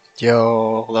day?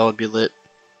 Yo, that would be lit.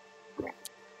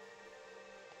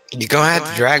 You're gonna have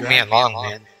to drag me along,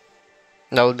 man.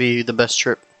 That would be the best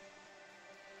trip.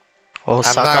 I'm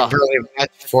Osaka. not really much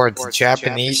for the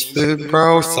Japanese food,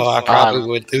 bro, so I probably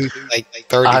would do like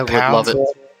 30 I would pounds. love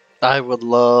it. I would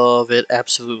love it,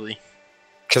 absolutely.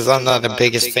 Because I'm not the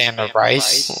biggest fan of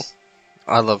rice.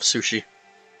 I love sushi.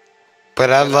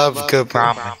 But I love good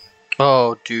ramen.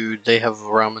 Oh, dude, they have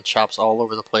ramen shops all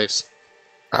over the place.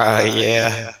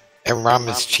 Yeah. And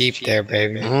ramen's cheap there,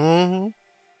 baby. Mm-hmm.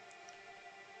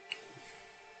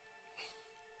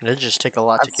 It'd just take a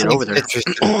lot to get over there. Pictures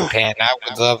of Japan. I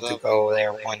would love to go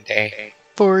there one day.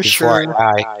 For Before sure.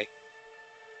 I die.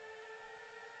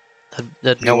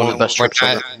 That'd be one of the best trips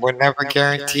ever. We're never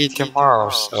guaranteed tomorrow,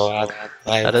 so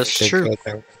I That is think true.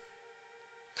 that-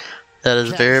 That is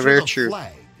very, Capture very the true.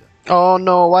 flag. Oh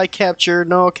no, why capture?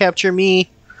 No, capture me.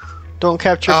 Don't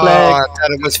capture Oh, flag. I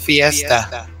thought it was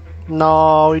Fiesta.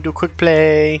 No, we do quick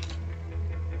play.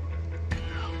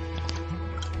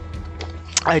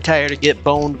 I tired to get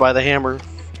boned by the hammer.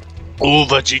 Oh,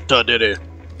 Vegeta did it.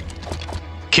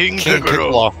 King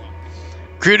Piccolo.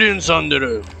 Greetings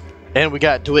under it. And we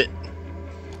got DeWitt.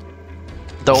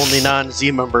 The only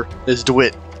non-Z member is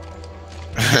DeWitt.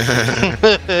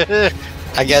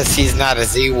 I guess he's not a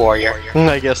Z warrior.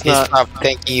 I guess He's not. probably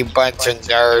thinking you bunch of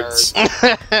nerds.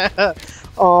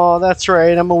 Oh, that's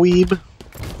right. I'm a weeb.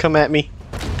 Come at me.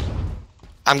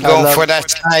 I'm going love- for that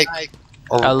snake.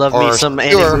 I love me some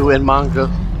skewer. anime and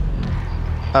manga.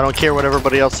 I don't care what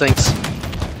everybody else thinks.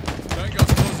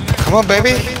 Come on,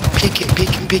 baby. Peek it, peek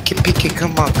it, peek it, peek it.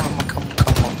 Come on, come on, come on,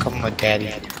 come on, come on,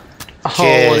 daddy.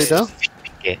 Oh, what do you do?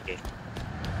 Peek it.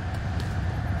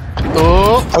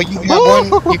 Oh, Oh, you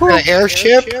got one? You got an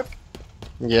airship?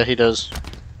 yeah, he does.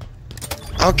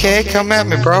 Okay, come at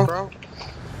me, bro.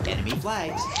 Enemy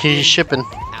flags. He's shipping.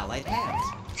 Allied hands.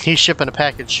 He's shipping a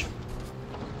package.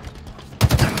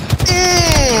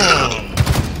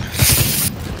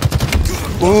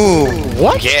 Ooh,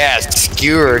 What? yeah,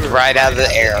 skewered right out of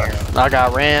the air. I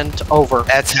got ran over.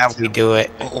 That's how we do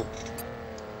it.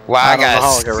 Wow, I I don't know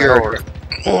how I got got ran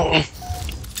skewered.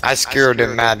 I skewered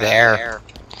him out of the air.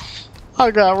 I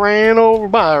got ran over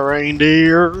by a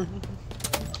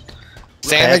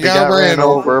Santa Happy got ran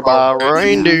over by a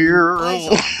reindeer. Eyes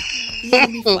on. The the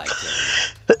enemy flag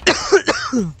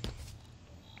carrier.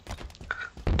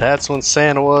 That's when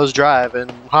Santa was driving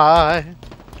high.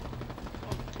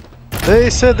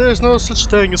 They said there's no such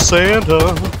thing as Santa.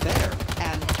 Look there.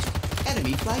 And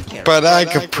enemy flag carrier. But I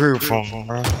could prove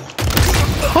them.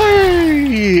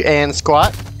 Hey! And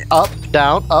squat. Up,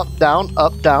 down, up, down,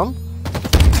 up, down.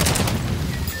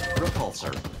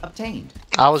 Repulsor obtained.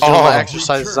 I was doing my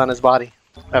exercises on his body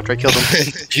after I killed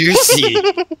him. Juicy.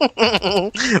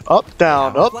 Up,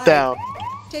 down, up, Flag. down.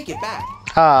 Take it back.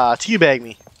 Ah, teabag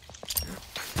me.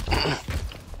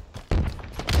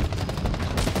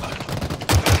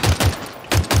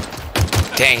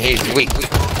 Dang, he's weak.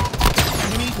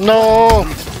 No!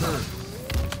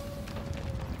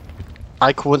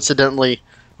 I coincidentally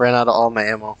ran out of all my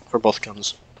ammo for both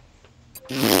guns.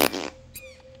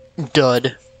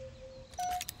 Dud.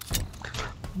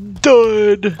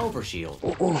 Dud!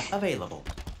 Overshield available.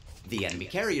 The enemy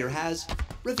carrier has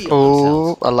revealed Oh,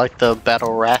 themselves. I like the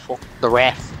battle raffle. The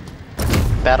raff.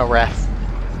 Battle raff.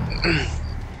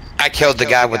 I killed the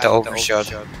guy with the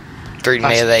overshield. 3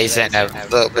 melees and a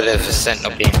little bit of a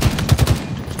sentinel beam.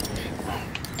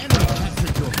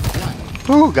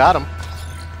 Ooh, got him.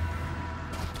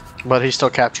 But he's still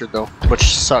captured though, which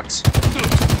sucks. Enemy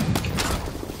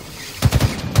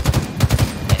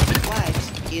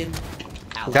flags in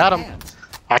allied Got him. hands.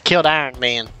 I killed Iron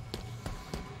Man.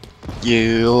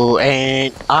 You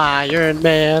ain't Iron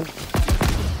Man.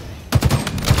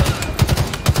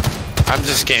 I'm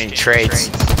just getting trades.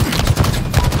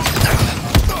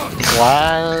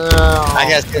 Wow. I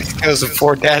got 6 kills and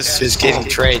 4 deaths just getting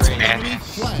trades, man.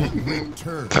 Flag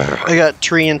returned. I got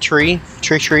tree and tree.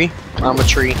 Tree. I'm a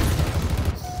tree.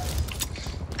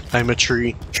 I'm a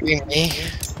tree. Tree me.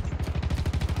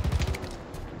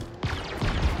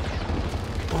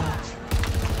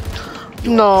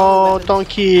 No, don't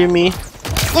kill me.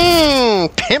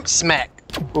 Pimp smack.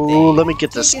 Ooh, let me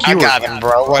get the I skewer. got him,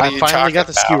 bro. What are I you finally talking got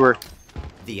the about? skewer.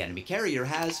 The enemy carrier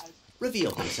has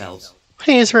revealed themselves.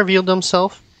 He's revealed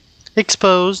himself.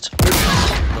 Exposed.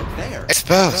 Look there.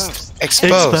 Exposed.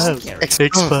 Exposed.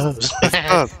 Exposed.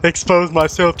 Expose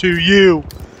myself to you.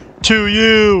 To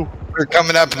you. We're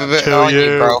coming up a bit To on you,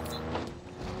 you. bro.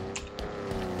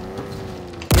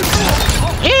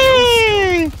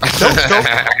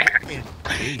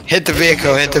 Hit the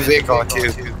vehicle,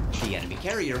 too. The enemy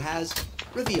carrier has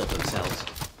revealed themselves.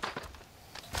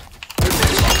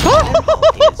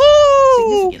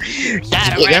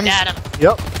 Significantly Get him?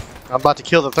 Yep. I'm about to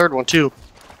kill the third one too.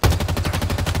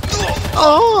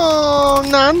 Oh,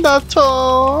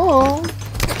 Nandato.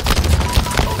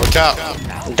 Watch out.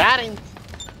 Got him.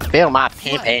 Feel my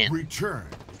pimp hand. Returned.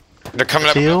 They're coming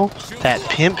up. Feel that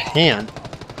pimp hand.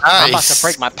 I'm about to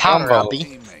break my powder, Combo.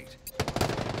 LB.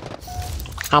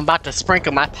 I'm about to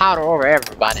sprinkle my powder over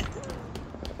everybody.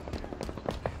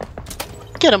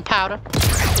 Get him, powder.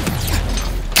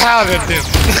 Powder them.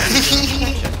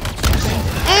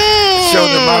 Show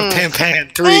them my pimp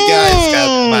hand. 3 guys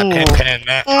got my pimp hand,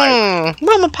 man.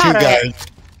 Mama 2 powder. guys.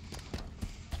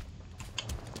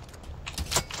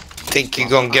 Think you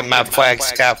gonna get my flag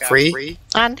scot-free?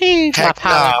 I need my Heck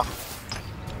powder. no.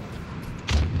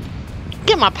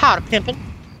 Get my powder, pimpin'.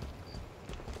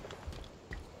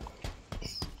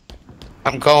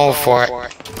 I'm going for it.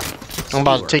 I'm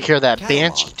about to take care of that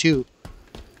banshee too.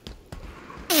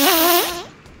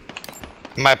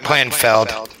 My plan failed.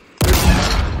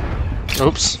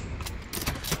 Oops.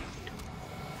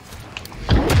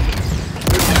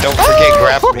 Don't forget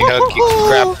grappling hook. You can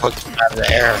grab hooks out of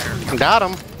the air. Got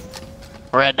him.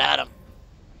 Red got him.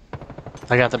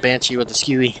 I got the banshee with the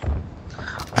skewy.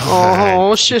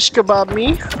 Oh, shish kebab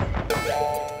me.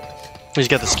 He's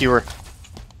got the skewer.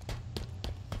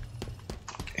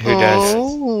 Who does?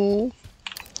 Oh.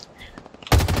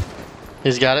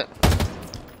 He's got it.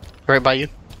 Right by you.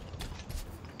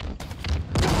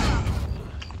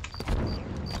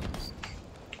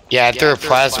 Yeah, I threw a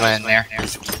plasma in there.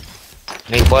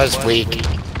 And he was weak.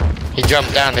 He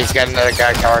jumped down. He's got another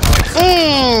guy guarding.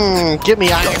 Get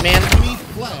me, Iron Man. Enemy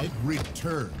flag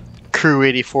returned. Crew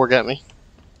 84 got me.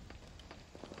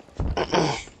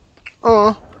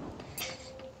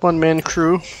 One-man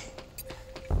crew.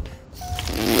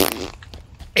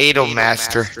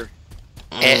 Adelmaster.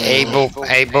 Able,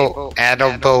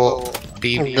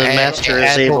 be The master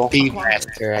is able. Be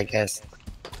master, I guess.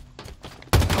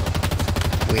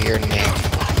 Weird name.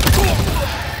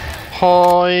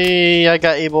 Hoy, I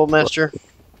got able master.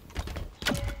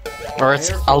 Or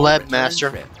it's a lab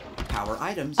master. Power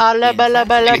items. Aleba,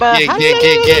 leba, leba.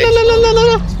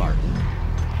 Get. Spartan.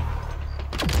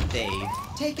 They've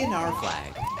taken our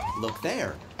flag. Look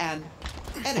there. An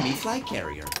enemy flag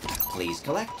carrier. Please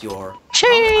collect your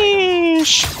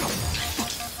Change.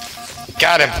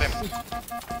 Got him.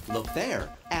 Look there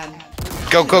and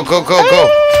Go, go, go, go, go.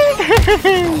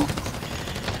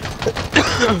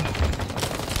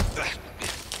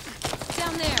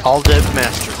 Down there. All dead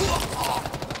master.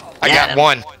 I got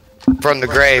one from the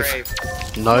grave.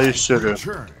 Nice.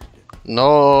 Return.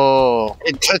 No.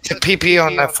 It took the PP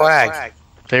on that flag.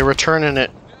 They returning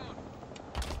it.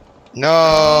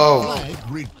 No. Flag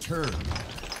returned.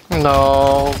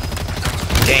 No.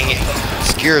 Dang it.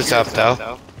 Skewer's up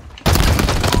though.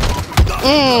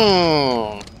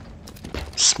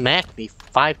 Smacked me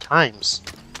 5 times.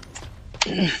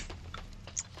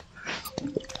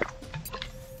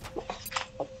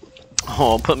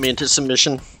 Oh, put me into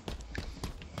submission.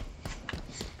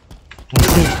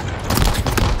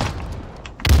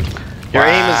 Your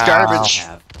aim is garbage.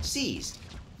 have seized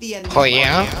the enemy. Oh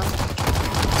yeah?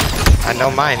 I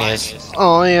know mine is.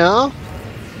 Oh yeah?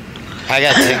 I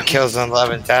got 10 kills and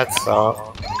 11 deaths,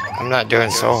 so I'm not doing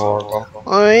so horrible.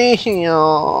 Oh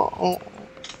yeah.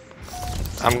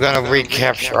 I'm gonna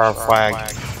recapture our flag.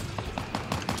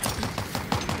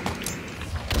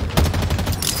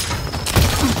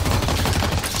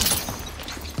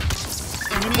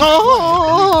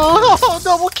 Oh,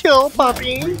 double kill,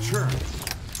 puppy. Return.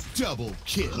 Double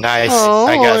kill. Nice. Oh,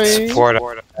 I got boy. support.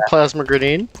 Plasma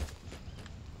grenade.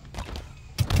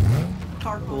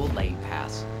 Carpool lane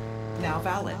pass. Now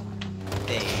valid.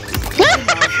 They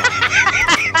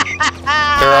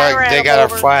They got our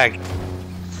flag.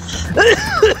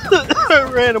 I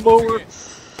ran him over.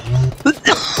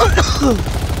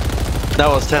 That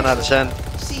was 10 out of 10.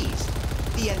 seized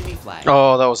the enemy flag.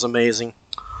 Oh, that was amazing.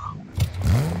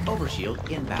 Overshield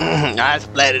inbound. I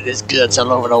splattered his guts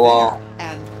all over the wall.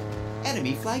 And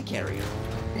enemy flag carrier.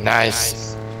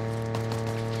 Nice.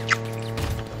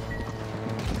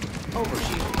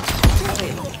 Overshield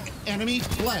available. Enemy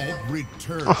flag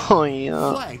returned. Oh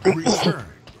yeah. Flag returned.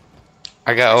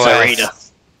 I got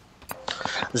OS.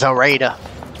 Zarada.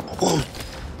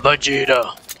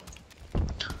 Vegeta.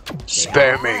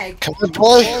 Spare me. Come on,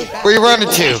 boy. Where you running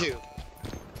to?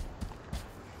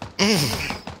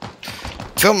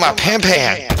 Fill my pan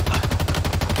pan.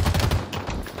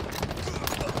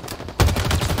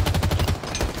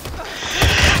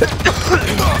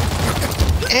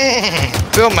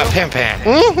 Fill my pan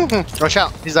pan. Watch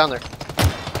out, he's down there.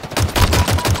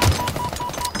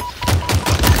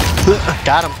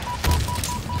 Got him.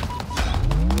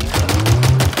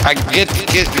 I get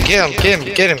him.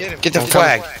 Get the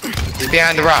flag. He's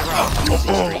behind the rock.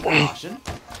 Caution.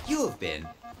 You have been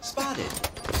spotted.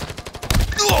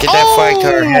 Get that flag to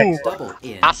her head. Double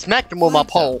in. I smacked him with my Flag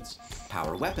pole. zones.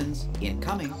 Power weapons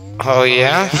incoming. Oh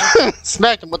yeah?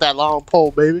 Smacked him with that long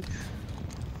pole, baby.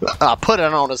 I put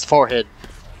it on his forehead.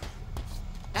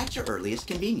 At your earliest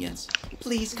convenience,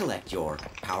 please collect your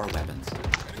power weapons.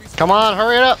 Come on,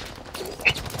 hurry it up.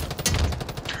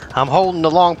 I'm holding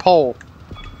the long pole.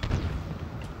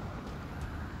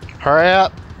 Hurry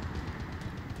up.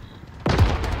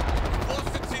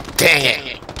 Dang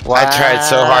it. Well, I tried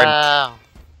so hard.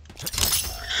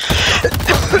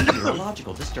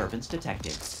 Neurological disturbance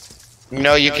detected. You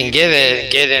know you can get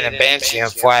in a Banshee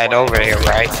and fly it over here,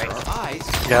 right? Our eyes.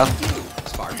 Yeah.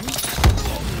 Spartan.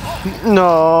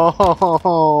 No.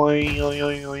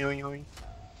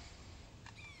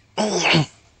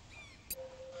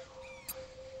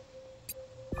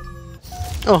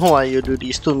 Oh, why you do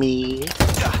this to me?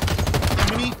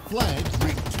 Enemy flag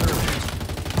returned.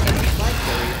 Flag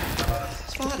carrier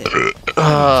spotted.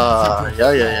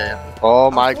 Yeah.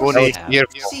 Oh my goodness. Have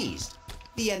Beautiful. seized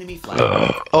the enemy flag.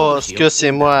 Oh,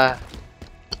 excusez-moi.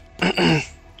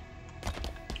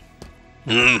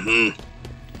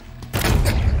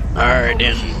 Alright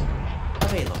then.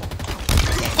 Available.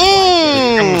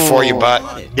 Coming for you, butt.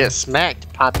 Spotted. Get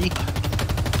smacked, Poppy.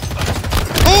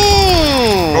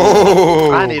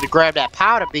 Oh. I need to grab that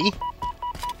powder bee.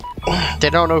 They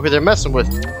don't know who they're messing with.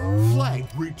 Flag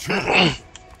returned.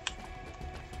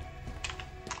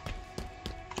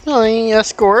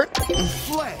 Escort.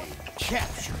 Flag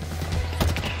captured.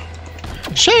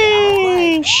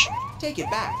 Change. Take it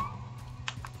back.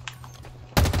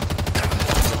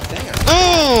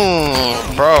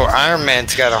 Bro, Iron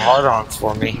Man's got a hard on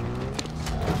for me.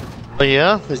 Oh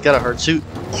yeah, he's got a hard suit.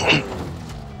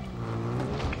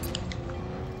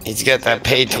 He's got that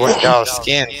paid $20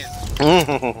 skin.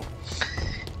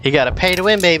 You gotta pay to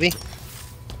win, baby.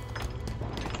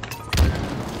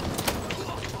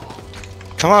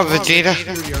 Come on, Vegeta.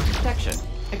 Superior protection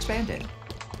expanded.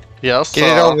 Yes.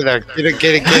 Get it over there. Get it.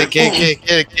 Get it,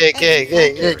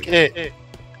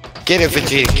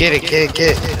 Vegeta. Get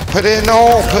it. Put it in the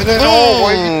hole.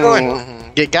 What are you doing?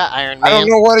 Get got, Iron Man. I don't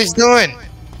know what he's doing.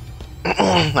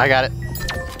 I got it.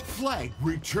 Flag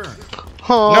returned.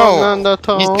 Oh, No,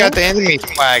 he's got the enemy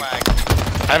flag.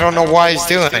 I don't know why he's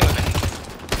doing it.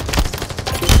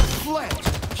 Flag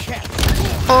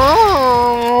captured.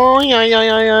 Oh,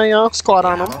 yeah. Squad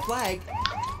on him. Our flag.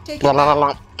 Take La it la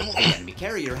la back. la. The enemy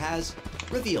carrier has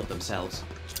revealed themselves.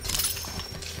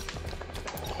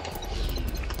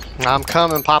 I'm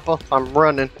coming, Papa. I'm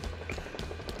running.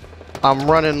 I'm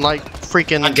running like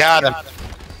freaking. I got him.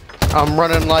 I'm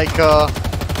running like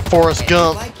Forrest Enemy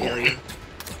Gump. flag carrier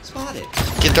spotted.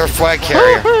 Get their flag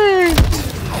carrier.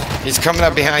 He's coming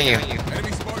up behind you.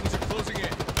 Enemy Spartans are closing in.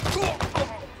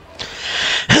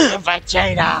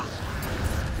 Vagina.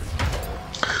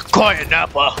 Quiet,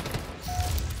 Napa.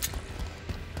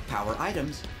 Power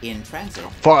items in transit.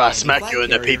 Before I Enemy smack flag you in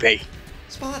the carrier pee-pee.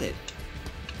 Spotted.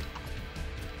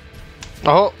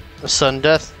 Oh, sudden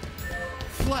death.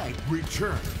 Flag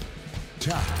returned.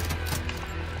 Tie.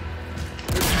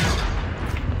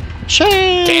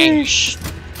 Change.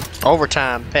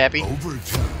 Overtime, Pappy.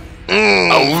 Overtime.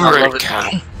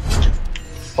 Overtime.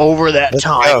 Over that Let's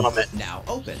time go. limit. Now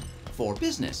open for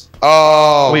business.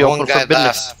 Oh, We one open guy for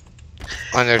business. left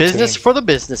on their Business team. for the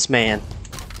businessman.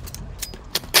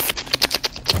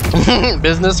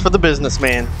 Business for the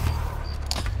businessman.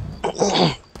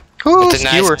 Ooh, With a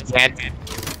skewer. nice advantage.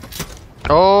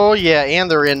 Oh yeah, and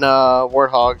they're in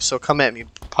Warthog, so come at me,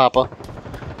 Papa.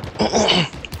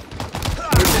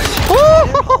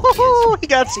 Ooh, he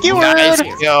got skewered. Nice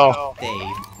kill. They've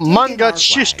Man taken got our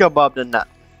shish flag. kebab in that.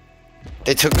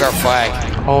 They took our flag.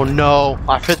 Oh no,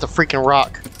 I hit the freaking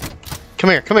rock. Come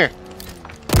here, come here.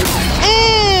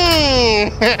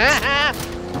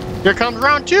 Here comes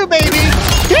round 2, baby.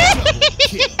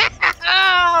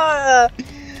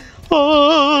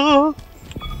 Oh.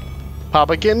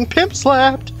 Papa getting pimp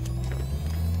slapped.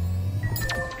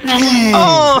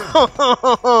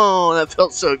 Oh, that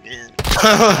felt so good.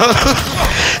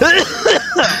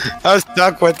 I'm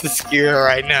stuck with the skewer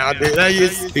right now, dude. I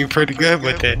used to be pretty good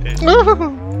with it.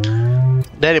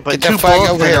 Daddy put Get 2 that flag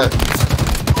bullets over in here. him.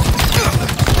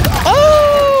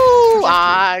 Oh,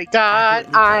 I got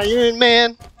Iron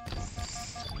Man.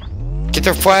 Get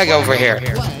their flag over here.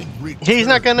 Flag returned. He's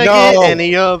not gonna No. get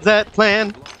any of that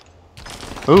plan.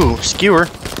 Ooh, skewer.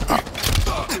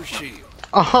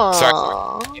 Sorry.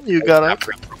 You got it.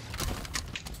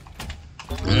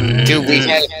 Dude, we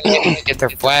gotta get their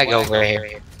flag over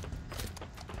here.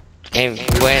 And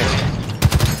win.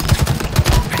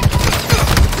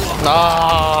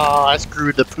 Ah, I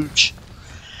screwed the pooch.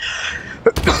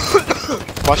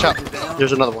 Watch out.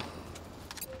 There's another one.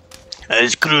 I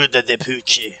screwed the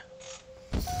poochie.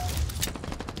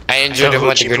 I injured him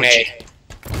with the grenade.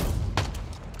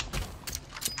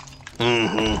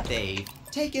 They've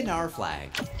taken our flag.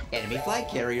 Enemy flag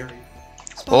carrier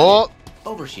spotted. Oh,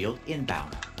 Overshield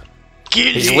inbound.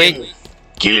 kill He's him. weak.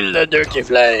 Kill the dirty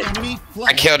fly. Enemy flag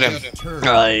I killed him. returned.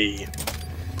 Aye.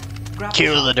 Grapple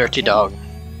Kill the shot dirty deployed. dog.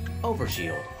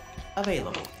 Overshield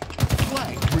available.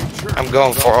 Flag returned. I'm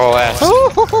going for OS.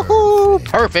 Ooh,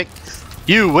 perfect.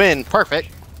 You win. Perfect.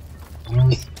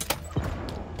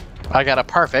 I got a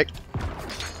perfect.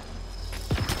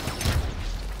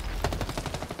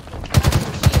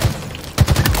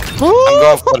 I'm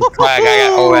going for the flag. I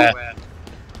got OS.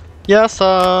 Yes,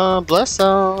 bless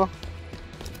her.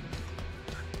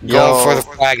 Going for the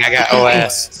flag. I got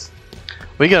OS.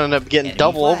 We gonna end up getting Enemy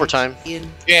double flags overtime.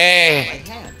 In Yay! right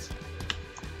hands.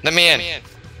 Let me in.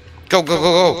 Go, go,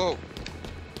 go, go.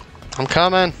 I'm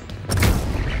coming.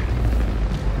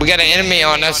 We got an enemy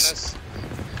on us.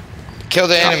 Kill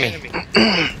the enemy.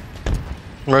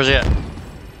 Where's he at?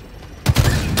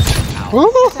 Our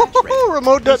attack rate Woo,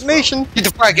 remote is detonation. Get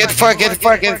the flag, get the flag, get the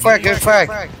flag, get the flag, get the flag.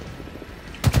 low. Our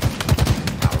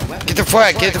weapons Get the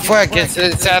flag, get the flag.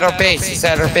 It's at our base. It's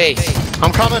at our base.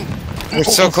 I'm coming. We're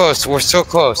so close. We're so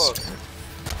close.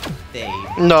 They've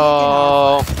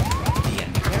No. taken our flag. The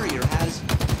enemy carrier has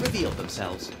revealed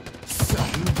themselves.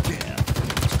 Sudden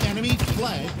death. Enemy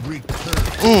flag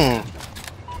returned.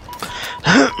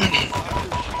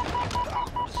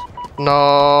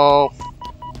 No.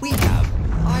 We have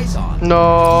eyes on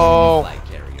No. the enemy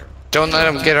flag carrier. Don't let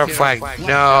them get our flag.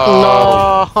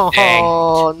 No. No.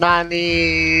 Dang.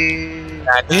 Nani.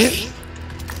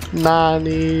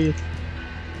 Nani.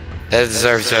 That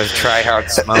deserves a try hard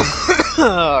smoke.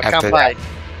 Come After by.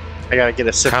 I gotta get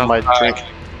a sip of my drink.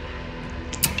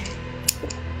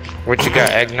 What you got,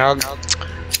 eggnog?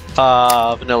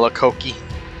 Vanilla Cokey.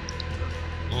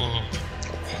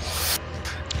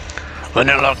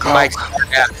 Vanilla Mike,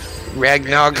 Coke.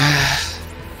 eggnog.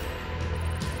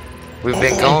 We've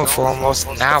been going for almost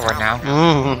an hour now.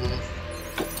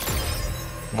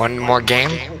 One more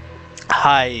game?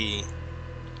 Hi,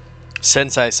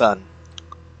 Sensei-san.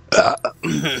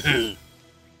 I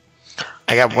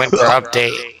got winter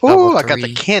update. Ooh, level I got the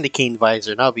 3. candy cane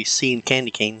visor, and I'll be seeing candy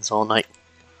canes all night.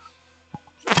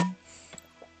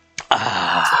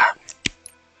 Ah.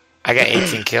 I got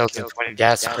 18 kills and 20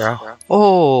 deaths, bro.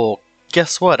 Oh,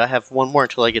 guess what? I have one more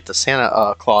until I get the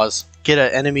Santa Claus. Get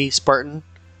an enemy Spartan.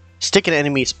 Stick an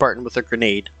enemy Spartan with a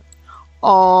grenade.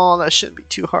 Oh, that shouldn't be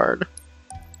too hard.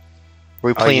 Are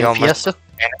we playing Fiesta?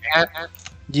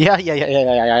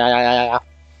 Yeah.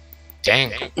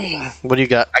 Dang. What do you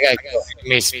got? I gotta kill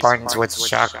enemy Spartans with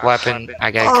shock weapon.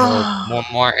 I gotta kill one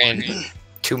more and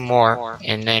 2 more.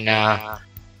 And then, I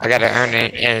gotta earn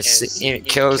it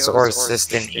kills or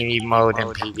assist in any mode in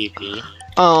PvP.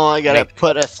 Oh, I gotta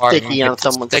put a sticky on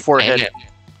someone's forehead.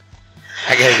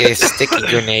 I gotta get a sticky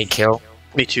grenade kill.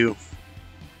 Me too.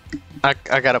 I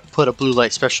gotta put a blue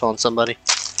light special on somebody.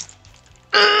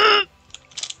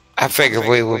 I figured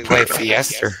we would play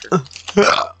Fiesta.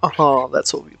 Oh,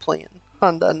 that's what we're playing.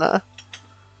 Handana.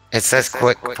 It says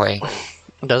quick play.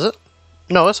 Does it?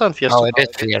 No, it's on Fiesta. Oh, it is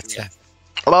Fiesta.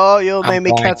 Oh, you made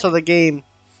me blind. cancel the game.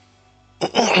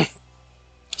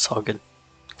 It's all good.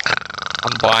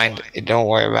 I'm blind. Don't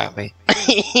worry about me.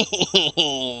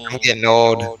 I'm getting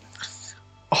old.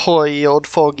 Hoy, old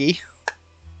fogey.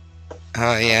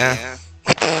 Oh, yeah.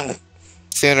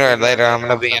 Sooner or later, I'm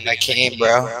gonna be in the game,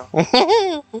 bro.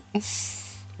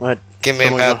 What? Give me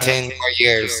Someone about go- 10 more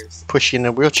years. Push you in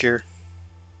a wheelchair.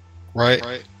 Right.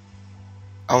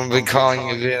 I'm gonna be calling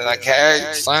you, being like,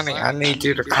 hey, Sonny, I need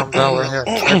you to come over here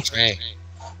and catch me.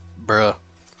 Bruh.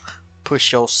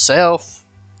 Push yourself.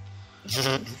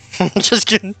 Just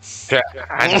kidding. Yeah,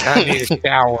 I need a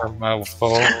shower,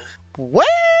 mofo. What?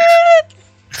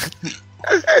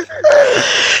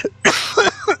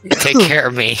 Take care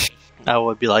of me. I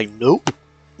would be like, nope.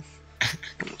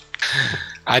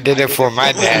 I did it for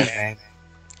my dad, man.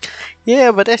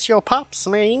 Yeah, but that's your pops,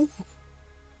 man.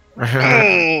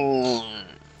 Mm.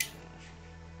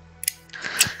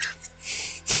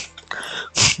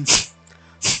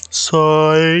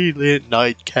 Silent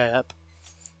nightcap.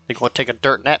 They gonna take a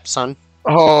dirt nap, son.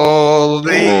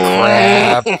 Holy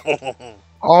crap.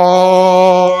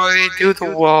 Oh, do the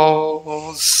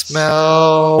walls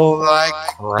smell like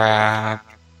crap?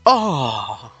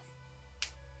 Oh.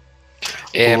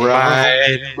 It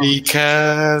might be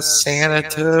because Santa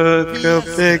took a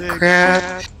big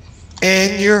crap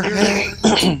in your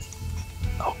head.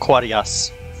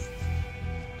 Aquarius.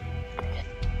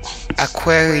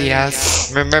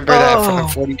 Aquarius. Remember that from the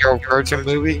 40-Year-Old Virgin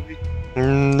movie?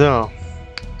 No.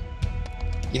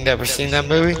 You never seen that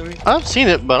movie? I've seen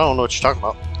it, but I don't know what you're talking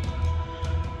about.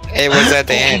 It was at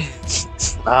the end.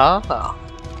 Ah.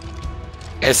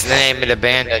 It's the name of the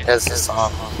band that does the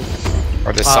song.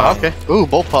 Or the song. Okay. Ooh,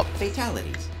 bullpup.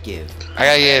 Fatalities give. I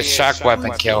gotta get a shock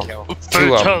weapon kill. 2 of them.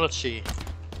 Fatality.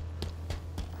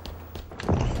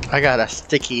 I got a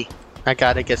sticky. I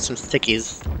gotta get some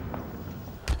stickies.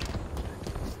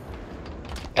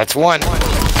 That's 1.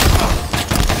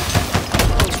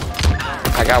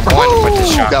 I got 1 with the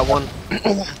Ooh, shock. got one.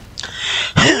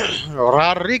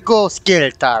 Rodrigo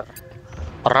Skeltar.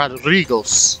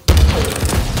 Rodriguez.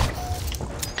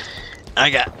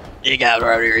 You got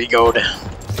Rodrigo.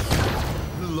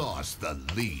 Lost the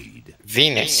lead.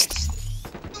 Venus.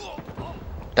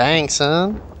 Dang,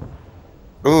 son.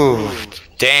 Ooh,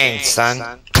 dang,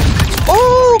 son.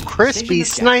 Oh, crispy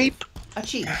snipe.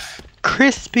 Achieve.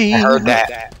 Crispy. I heard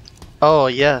that. Oh,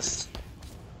 yes.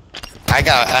 I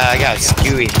got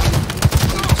Skewy.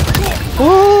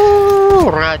 Ooh,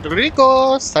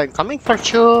 Rodriguez. I'm coming for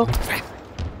you.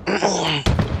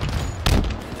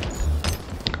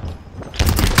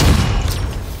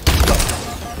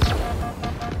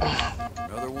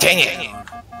 Dang it.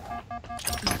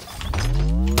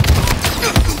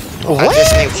 What? I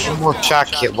just need 1 more shock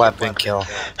kit weapon kill.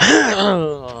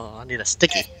 I need a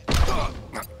sticky.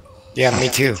 Yeah, me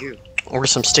too. Or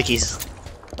some stickies.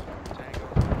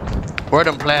 Where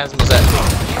them plasmas at?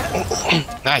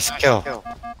 Nice kill.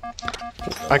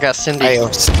 I got Cindy. I owe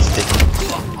 60.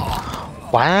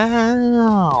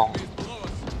 Wow.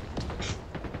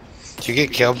 Did you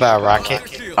get killed by a rocket?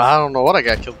 I don't know what I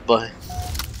got killed by.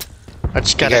 I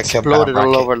just got got killed by a exploded all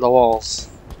rocket. over the walls.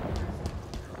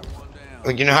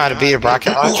 Well, you know how to beat a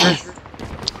rocket launcher?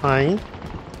 Hi.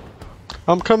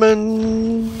 I'm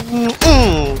coming.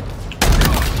 Mm.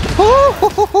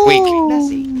 Weak.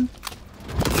 Nessie.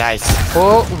 Nice.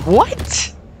 Oh,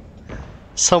 what?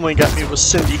 Someone got me with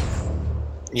Cindy.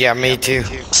 Yeah, me too.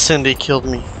 Cindy killed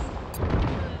me.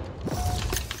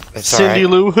 It's Cindy alright.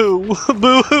 Lou Who.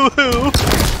 Boo hoo hoo.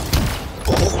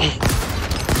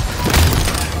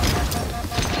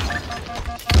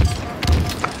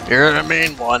 You're the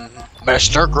mean one,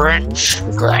 Mr. Grinch.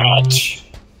 Grinch.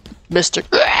 Mr.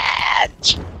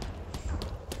 Grinch.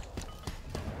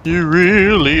 You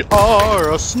really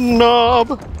are a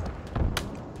snub.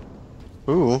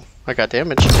 Ooh, I got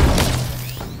damage.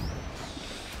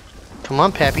 Come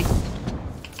on, Pappy.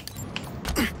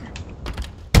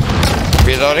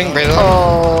 Reloading.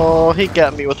 Oh, he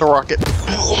got me with a rocket.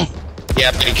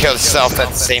 Yeah, but he killed himself at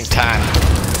the same time.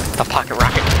 A pocket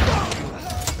rocket.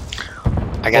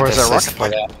 I got Or the is that a assist for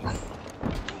that.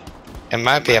 It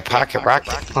might be a pocket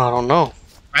rocket. I don't know.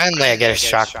 Finally, I get a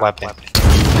shock weapon.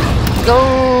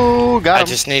 Go, got I him.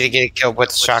 just need to get a kill with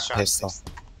the shock pistol.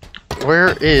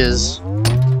 Where is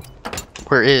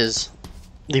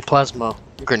the plasma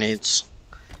grenades?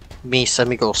 Mis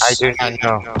amigos. I do not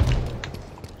know.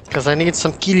 Because I need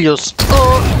some kilos.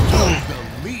 Oh.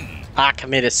 The lead. I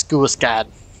committed suicide.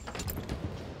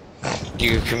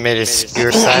 You committed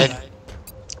suicide?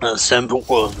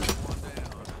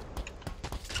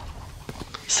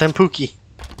 Sempuki.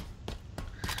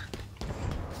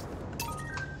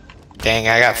 Dang,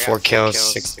 I got 4 kills,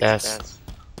 6 deaths.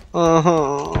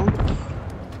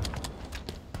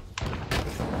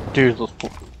 Dude,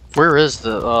 where is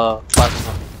the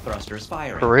plasma? Thrusters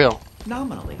firing. For real.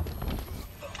 Nominally.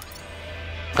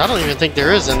 I don't even think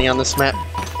there is any on this map.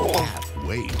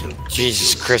 Halfway to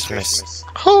Jesus Christmas.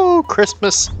 Oh,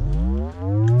 Christmas.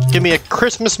 Give me a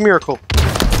Christmas miracle.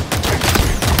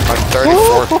 On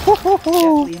 34.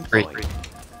 Deftly Great. employed.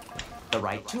 The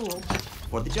right tool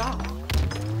for the job.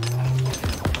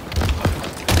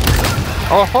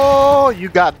 Oh, you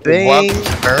got banged.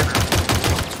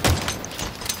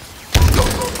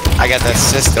 I got the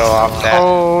assist though off that.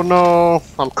 Oh no,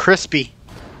 I'm crispy.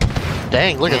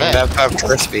 Dang, look at that. That's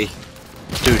crispy.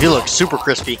 Dude, he looks super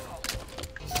crispy.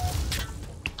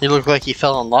 He looked like he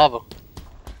fell in lava.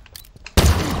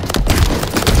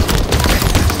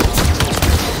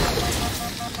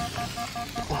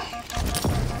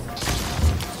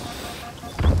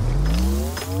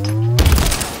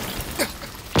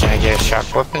 Can I get a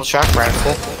shock weapon? Shock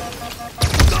rifle?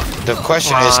 The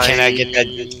question is, can I get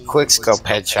that quick scope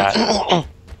headshot?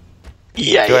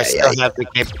 Yeah, Do I still have the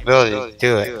capability to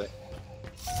do it?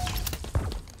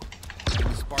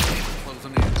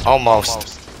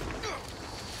 Almost.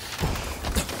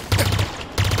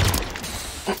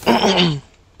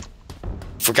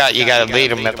 Forgot you gotta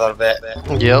lead him a little bit.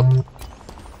 Yep.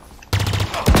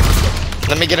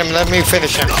 Let me get him, let me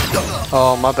finish him.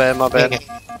 Oh, my bad, my bad.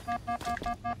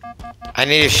 I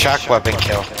need a shock weapon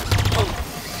kill.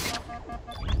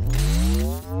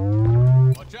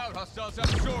 Watch out, hostiles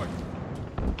have a sword.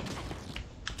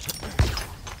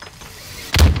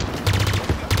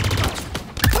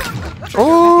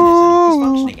 Oh,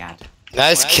 Functioning at.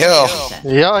 Nice kill.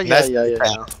 yeah. Nice.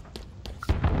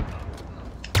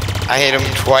 I hit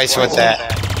him twice with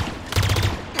that.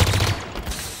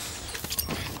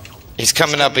 He's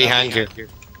coming up behind you.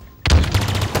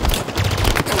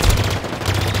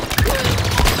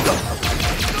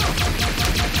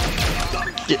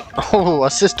 Oh,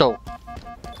 assisto.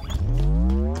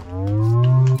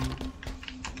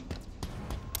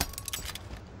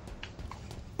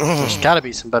 There's gotta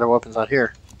be some better weapons out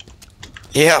here.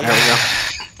 Yeah. There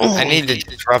we go. I need the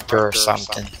disruptor or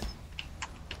something.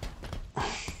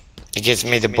 It gives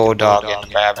me the bulldog and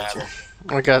the ravager.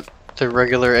 I got the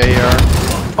regular AR.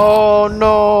 Oh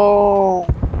no!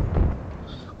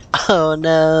 Oh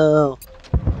no!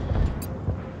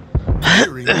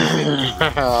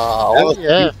 Oh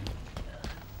yeah!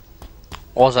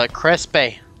 What was that?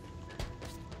 Crispy?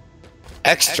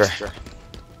 Extra.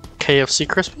 KFC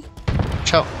crispy?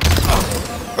 Chow.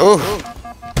 Ooh.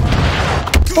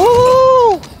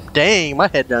 Ooh! Dang, my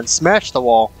head done smashed the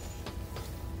wall.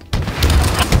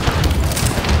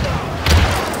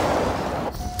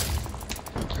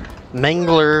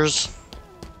 Manglers.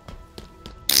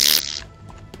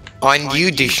 On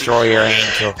you, destroyer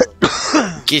angel.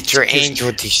 Get your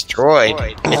angel destroyed.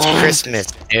 It's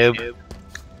Christmas, noob.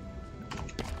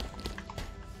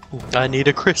 I need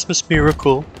a Christmas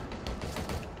miracle.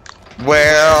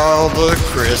 Well, the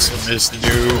Christmas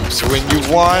noobs, when you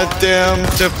want them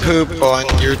to poop on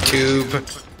your tube.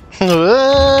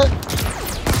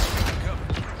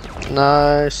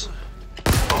 Nice.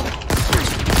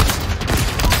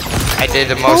 I did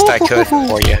the most I could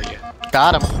for you.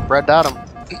 Got him. Brett got him.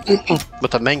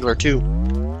 With a mangler too.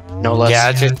 No less. Yeah,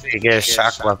 I just need to get a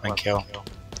shock weapon kill.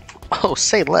 Oh,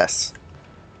 say less.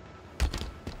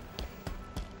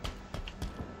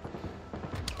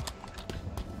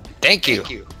 Thank you.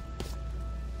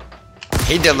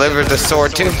 He delivered the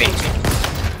sword to me.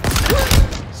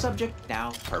 Subject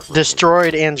now perfect.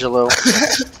 Destroyed Angelo.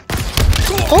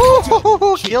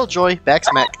 Oh, Killjoy, back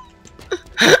smack.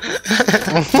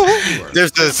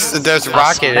 There's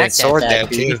rocket and sword there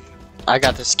too. I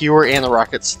got the skewer and the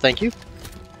rockets. Thank you.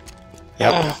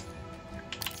 Yep.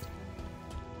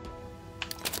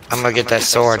 I'm gonna get that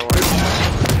sword.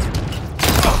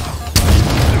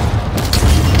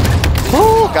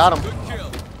 Oh, got him.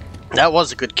 That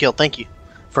was a good kill. Thank you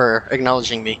for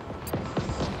acknowledging me.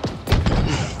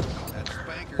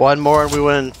 One more and we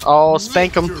win. Oh,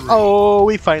 spank him. Oh,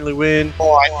 we finally win.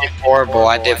 Oh, I did horrible.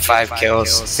 I did 5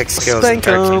 kills, 6 kills, and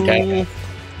 13 deaths.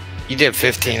 You did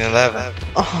 15, 11.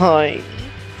 Hi.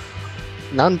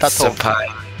 Nandato. Senpai.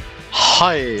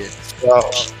 Hi.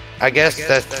 So, I guess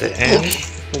that's the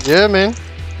end. Yeah, man.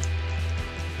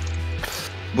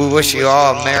 We wish you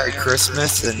all a Merry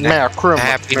Christmas and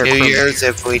Happy New Year's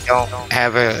if we don't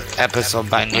have an episode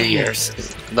by New Year's.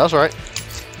 That's right.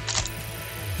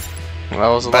 That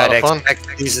was a lot of fun. But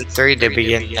expect season 3 to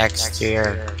begin next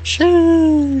year.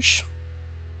 Sheesh.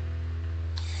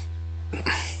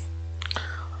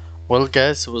 Well,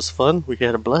 guys, it was fun. We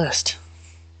had a blast.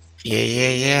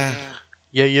 Yeah.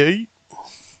 Yeah.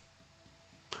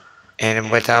 And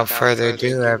without further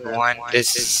ado, everyone,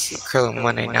 this is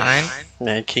Krillin189.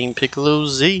 And King Piccolo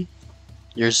Z.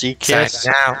 Your Zcast.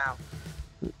 Signing out.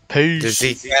 Peace.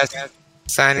 The Zcast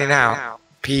signing out.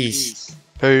 Peace.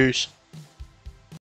 Peace.